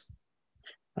lengths.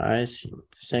 I see.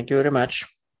 Thank you very much.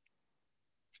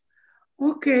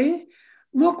 Okay.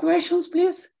 More questions,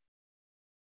 please?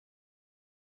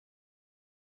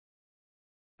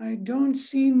 I don't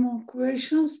see more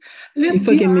questions. Let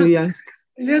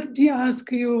me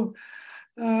ask you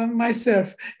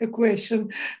myself a question.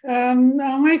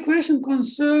 My question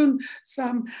concerns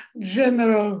some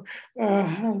general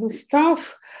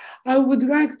stuff. I would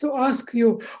like to ask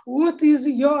you, what is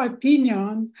your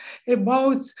opinion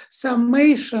about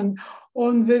summation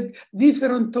on the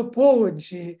different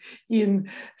topology in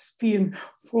spin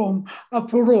form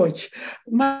approach?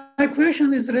 My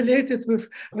question is related with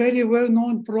very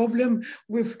well-known problem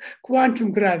with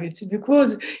quantum gravity,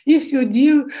 because if you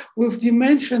deal with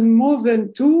dimension more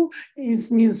than 2, it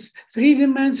means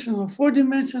 3-dimensional,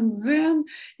 4-dimensional, then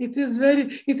it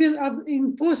is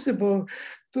impossible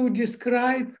to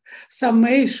describe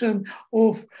summation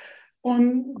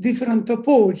on different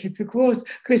topology, because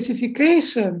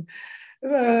classification,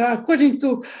 according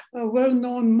to a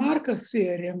well-known Markov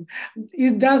theorem,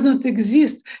 it does not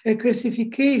exist a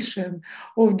classification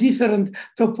of different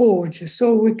topologies.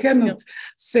 So we cannot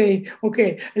say,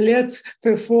 okay, let's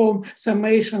perform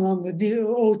summation on the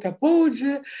all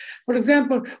topology. For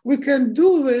example, we can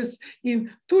do this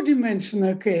in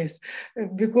 2-dimensional case,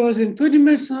 because in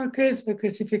 2-dimensional case, the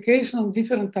classification on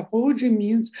different topology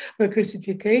means the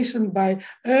classification by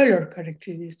Euler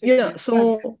characteristics. Yeah,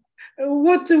 so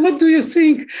what do you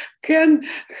think can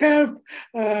help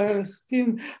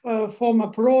spin form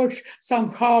approach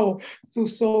somehow to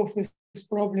solve this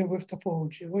problem with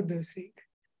topology? What do you think?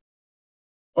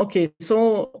 Okay,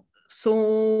 so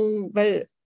So, well,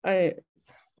 I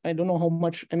don't know how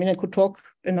much, I mean, I could talk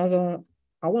another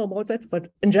hour about that,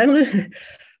 but in general,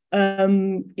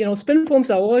 spin forms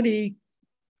are already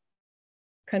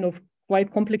kind of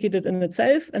quite complicated in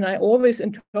itself. And I always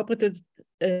interpreted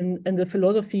in the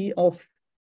philosophy of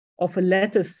a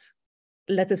lattice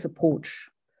approach.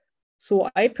 So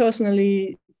I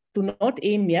personally do not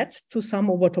aim yet to sum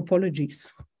over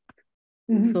topologies.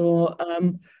 Mm-hmm. So,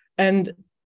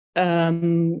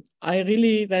 I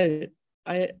really,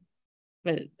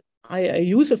 I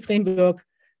use a framework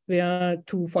where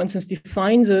to, for instance,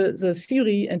 define the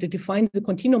theory and to define the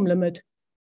continuum limit,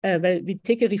 we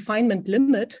take a refinement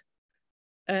limit,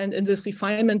 and in this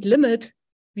refinement limit,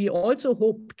 we also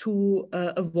hope to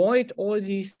avoid all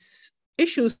these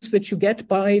issues which you get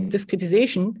by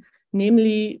discretization,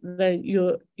 namely that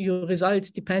your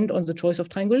results depend on the choice of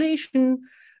triangulation,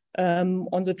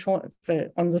 on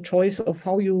the choice of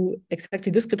how you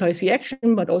exactly discretize the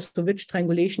action, but also which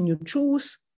triangulation you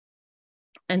choose,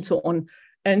 and so on.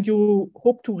 And you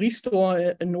hope to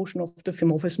restore a notion of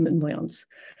diffeomorphism invariance.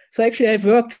 So actually, I've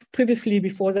worked previously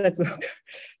before that work.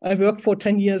 I worked for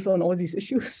 10 years on all these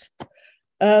issues.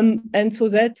 And so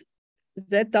that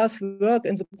does work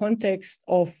in the context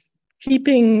of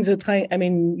keeping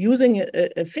using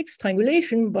a fixed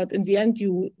triangulation, but in the end,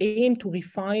 you aim to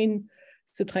refine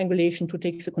the triangulation to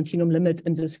take the continuum limit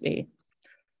in this way.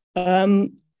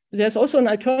 There's also an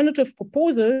alternative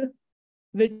proposal,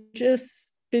 which is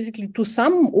basically to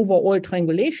sum over all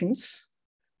triangulations.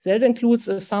 That includes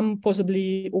a sum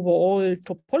possibly over all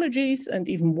topologies and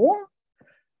even more.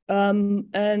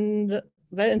 And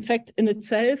well, in fact, in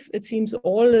itself, it seems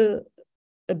all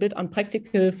a bit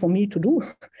unpractical for me to do.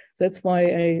 That's why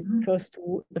I first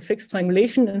do a fixed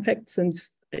triangulation, in fact,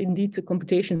 since indeed the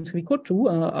computations we could do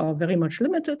are very much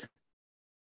limited.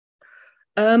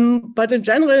 But in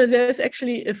general, there's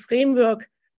actually a framework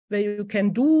where you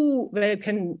can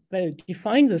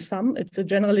define the sum. It's a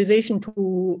generalization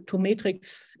to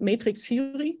matrix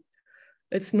theory.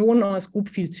 It's known as group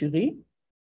field theory.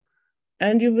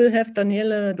 And you will have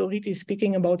Daniele Doriti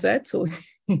speaking about that. So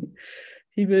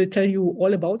he will tell you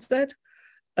all about that.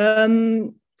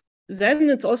 Then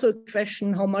it's also a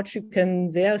question how much you can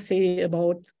there say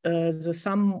about the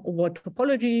sum over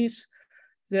topologies.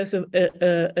 There's a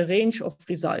range of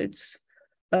results.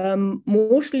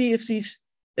 Mostly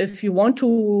if you want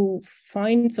to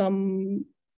find some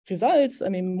results, I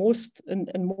mean,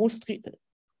 in most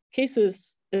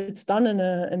cases, it's done in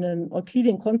an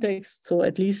Euclidean context. So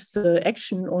at least the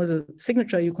action or the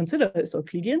signature you consider is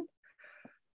Euclidean.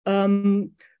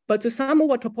 But the sum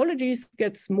over topologies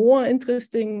gets more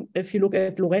interesting if you look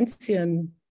at Lorentzian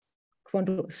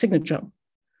quantum signature.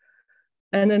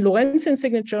 And in Lorentzian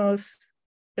signatures,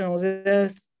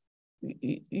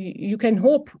 you can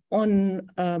hope on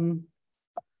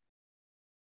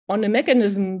a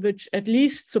mechanism which at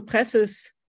least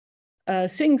suppresses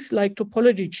things like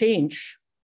topology change.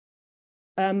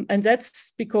 And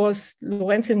that's because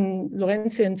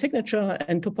Lorentzian signature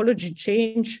and topology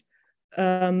change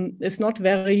is not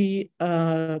very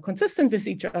consistent with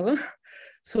each other.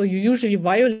 So you usually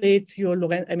violate your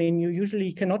you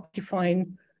usually cannot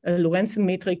define a Lorentzian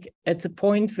metric at the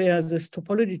point where this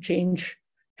topology change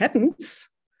happens.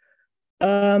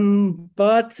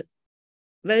 But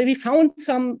we found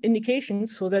some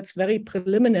indications, so that's very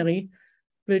preliminary,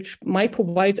 which might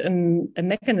provide a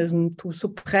mechanism to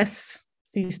suppress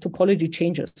these topology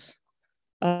changes.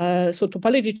 So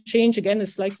topology change, again,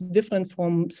 is slightly different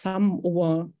from sum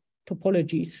over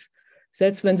topologies.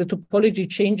 That's when the topology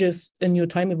changes in your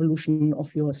time evolution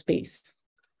of your space.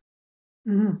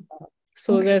 Mm-hmm.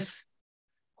 So okay. There's,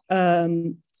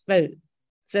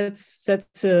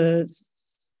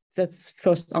 that's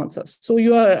first answer. So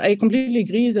I completely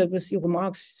agree that with your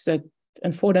remarks that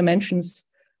in 4 dimensions,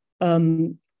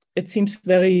 it seems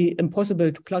very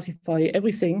impossible to classify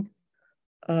everything.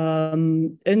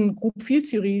 In group field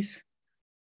theories,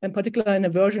 in particular in a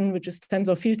version which is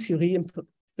tensor field theory,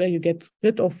 where you get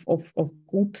rid of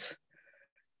groups,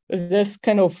 there's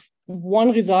kind of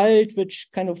one result which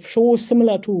kind of shows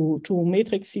similar to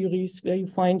matrix theories, where you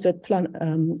find that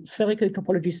spherical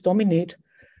topologies dominate.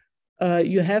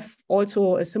 You have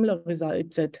also a similar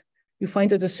result that you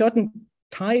find that a certain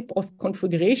type of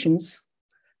configurations,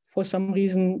 for some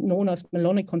reason known as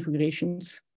melonic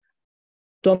configurations,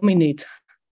 dominate.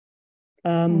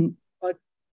 But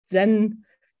then,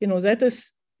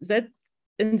 that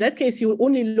in that case, you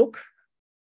only look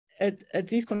at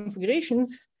these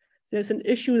configurations. There's an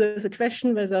issue, there's a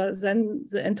question whether then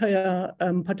the entire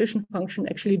partition function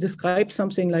actually describes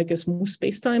something like a smooth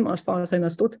spacetime, as far as I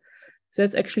understood.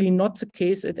 That's actually not the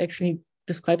case. It actually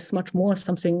describes much more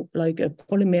something like a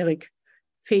polymeric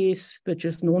phase, which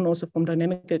is known also from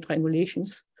dynamical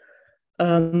triangulations.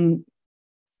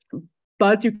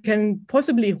 But you can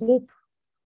possibly hope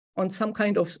on some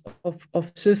kind of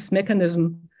this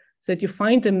mechanism that you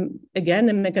find again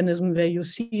a mechanism where you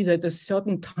see that a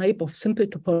certain type of simple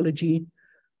topology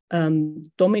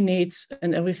dominates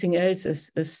and everything else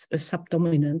is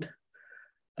subdominant.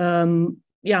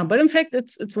 Yeah, but in fact,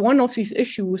 it's one of these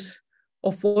issues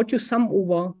of what you sum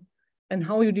over and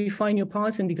how you define your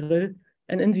path integral.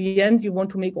 And in the end, you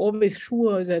want to make always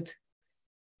sure that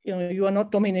you are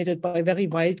not dominated by very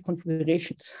wild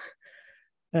configurations.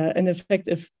 And in fact,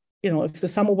 if the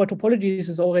sum over topologies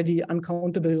is already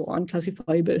uncountable or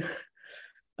unclassifiable,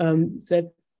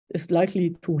 that is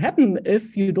likely to happen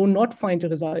if you do not find a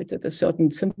result that a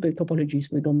certain simple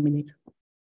topologies will dominate.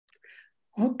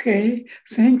 Okay,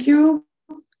 thank you.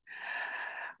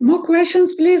 More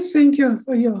questions, please. Thank you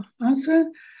for your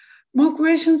answer. More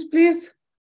questions, please.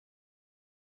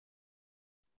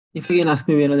 If I can ask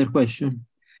maybe another question.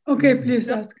 Okay, please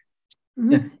ask.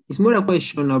 Mm-hmm. Yeah, it's more a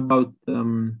question about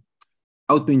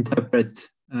how to interpret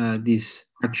this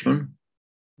action,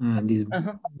 this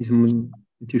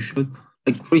that you showed.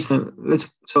 Like, for instance,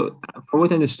 from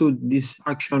what I understood, this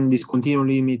action, this continuum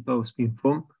limit of spin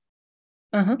form,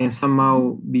 can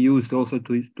somehow be used also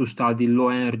to study low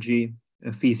energy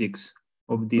physics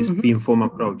of this spin form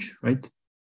approach, right?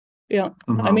 Yeah,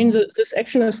 somehow. I mean, this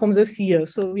action is from this year,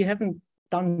 so we haven't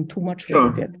done too much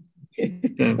with it yet.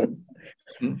 Yeah.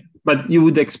 But you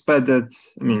would expect that,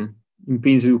 I mean, in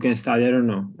principle, you can study, I don't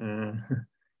know,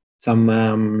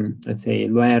 some, let's say,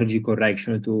 low energy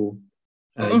correction to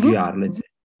GR, let's say.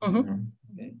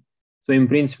 Okay. So in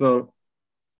principle,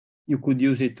 you could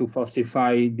use it to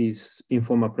falsify this spin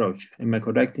form approach. Am I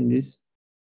correct in this?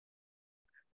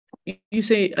 You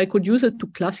say I could use it to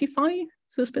classify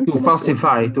the spin form? To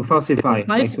falsify.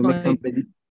 Like to make somebody,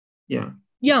 yeah.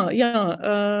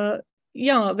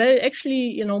 Yeah, well,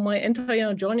 actually, my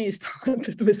entire journey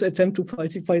started with the attempt to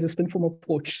falsify the spin form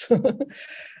approach.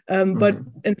 But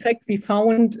in fact, we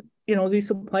found, these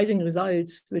surprising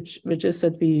results, which is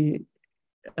that we,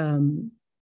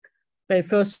 well,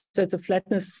 first that the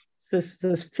flatness,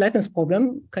 this flatness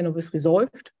problem kind of is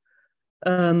resolved.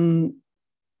 And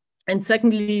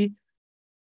secondly,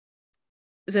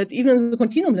 that even the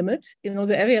continuum limit,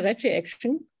 the area Recce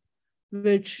action,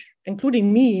 which,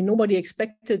 including me, nobody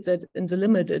expected that in the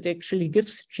limit it actually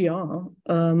gives GR,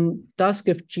 does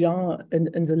give GR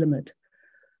in the limit.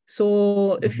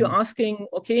 So if you're asking,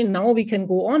 okay, now we can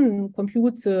go on,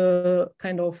 compute the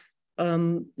kind of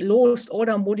lowest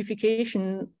order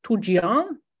modification to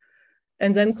GR,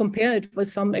 and then compare it with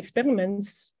some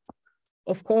experiments,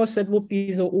 of course, that would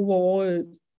be the overall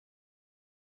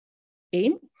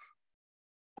aim.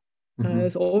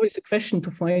 There's always a question to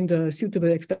find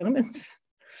suitable experiments.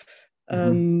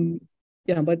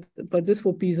 Yeah, but this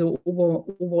would be the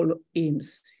overall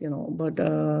aims, but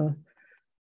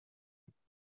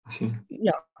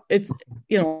yeah, it's,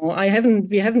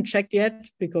 we haven't checked yet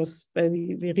because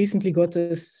we recently got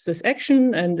this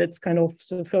action, and it's kind of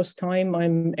the first time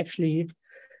I'm actually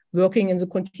working in the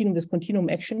continuum, this continuum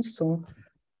actions. So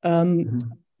kind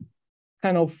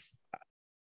of,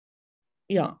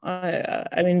 yeah,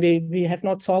 I mean, we have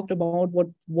not talked about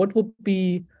what would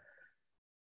be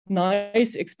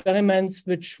nice experiments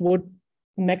which would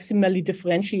maximally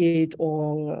differentiate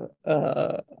or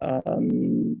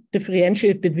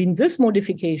differentiate between this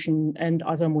modification and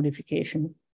other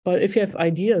modification. But if you have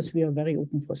ideas, we are very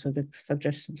open for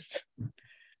suggestions.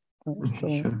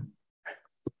 Sure.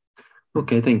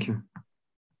 Okay, thank you.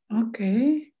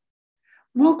 Okay.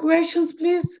 More questions,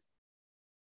 please?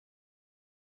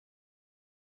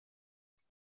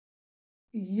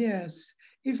 Yes.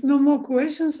 If no more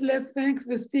questions, let's thank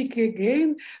the speaker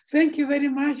again. Thank you very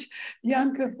much,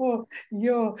 Bianca, for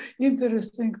your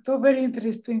very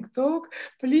interesting talk.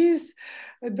 Please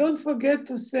don't forget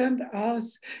to send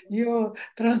us your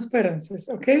transparencies,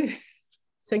 okay?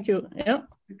 Thank you. Yeah.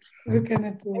 We can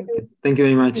upload. Thank you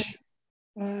very much.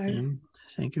 Bye.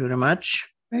 Thank you very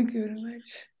much. Thank you very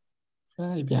much.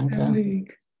 Bye, Bianca. I'm leaving.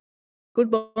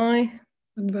 Goodbye.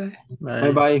 Goodbye. Bye.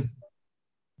 Bye-bye.